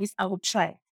sounds like this. I will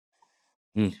try.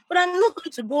 Mm. But I'm not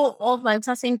going to go off and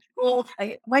start saying, oh,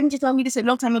 why didn't you tell me this a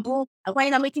long time ago? Why are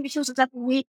you not making me feel some type of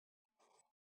way?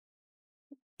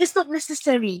 It's not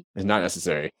necessary. It's not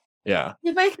necessary. Yeah.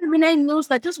 The very feminine knows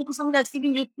that just because somebody that's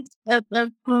giving you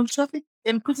constructive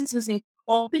criticism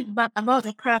or feedback about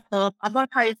your character, about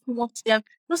how it works them,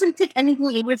 doesn't take anything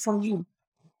away from you.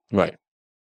 Right.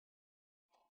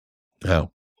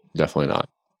 No, definitely not.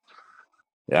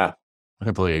 Yeah, I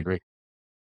completely agree.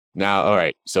 Now, all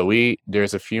right. So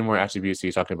there's a few more attributes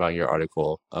you talking about in your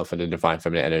article for the divine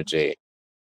feminine energy.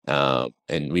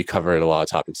 And we covered a lot of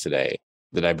topics today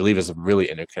that I believe is really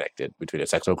interconnected between the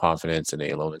sexual confidence and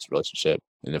the aloneness relationship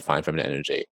and divine feminine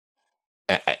energy.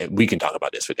 We can talk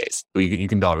about this for days. You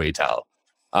can already tell.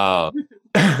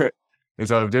 And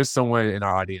so if there's someone in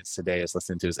our audience today that's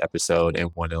listening to this episode and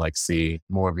want to like see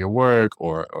more of your work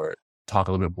or talk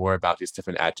a little bit more about these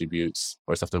different attributes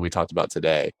or stuff that we talked about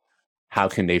today, how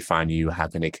can they find you? How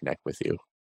can they connect with you?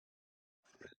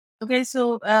 Okay,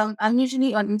 so I'm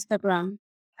usually on Instagram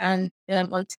and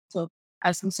on TikTok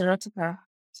as Mr. Erotica.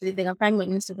 So they can find me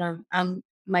on Instagram.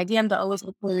 My DMs are always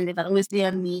open. They can always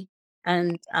DM me,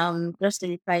 and just to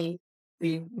reply,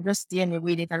 just DM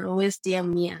away. They can always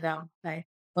DM me and like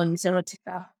on Mr.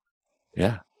 Erotica.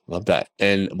 Yeah, love that.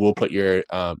 And we'll put your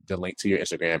the link to your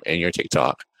Instagram and your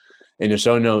TikTok in the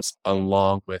show notes,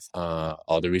 along with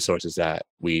all the resources that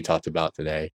we talked about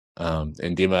today. And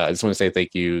Dima, I just want to say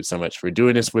thank you so much for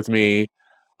doing this with me.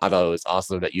 I thought it was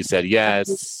awesome that you said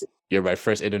yes. You're my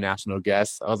first international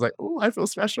guest. I was like, oh, I feel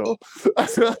special.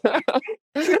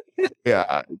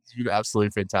 Yeah, you're absolutely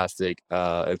fantastic.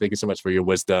 And thank you so much for your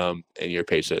wisdom and your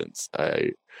patience.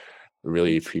 I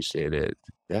really appreciate it.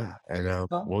 Yeah, and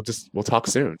Oh, we'll talk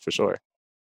soon for sure.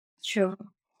 sure.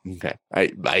 Okay. All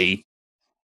right. Bye.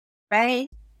 Bye.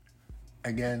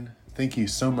 Again, thank you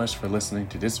so much for listening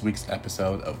to this week's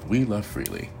episode of We Love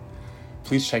Freely.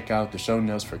 Please check out the show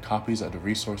notes for copies of the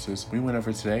resources we went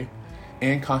over today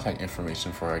and contact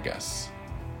information for our guests.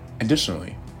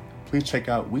 Additionally, please check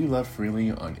out We Love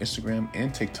Freely on Instagram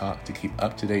and TikTok to keep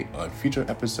up to date on future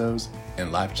episodes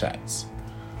and live chats.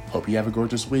 Hope you have a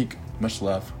gorgeous week. Much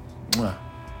love. Mwah.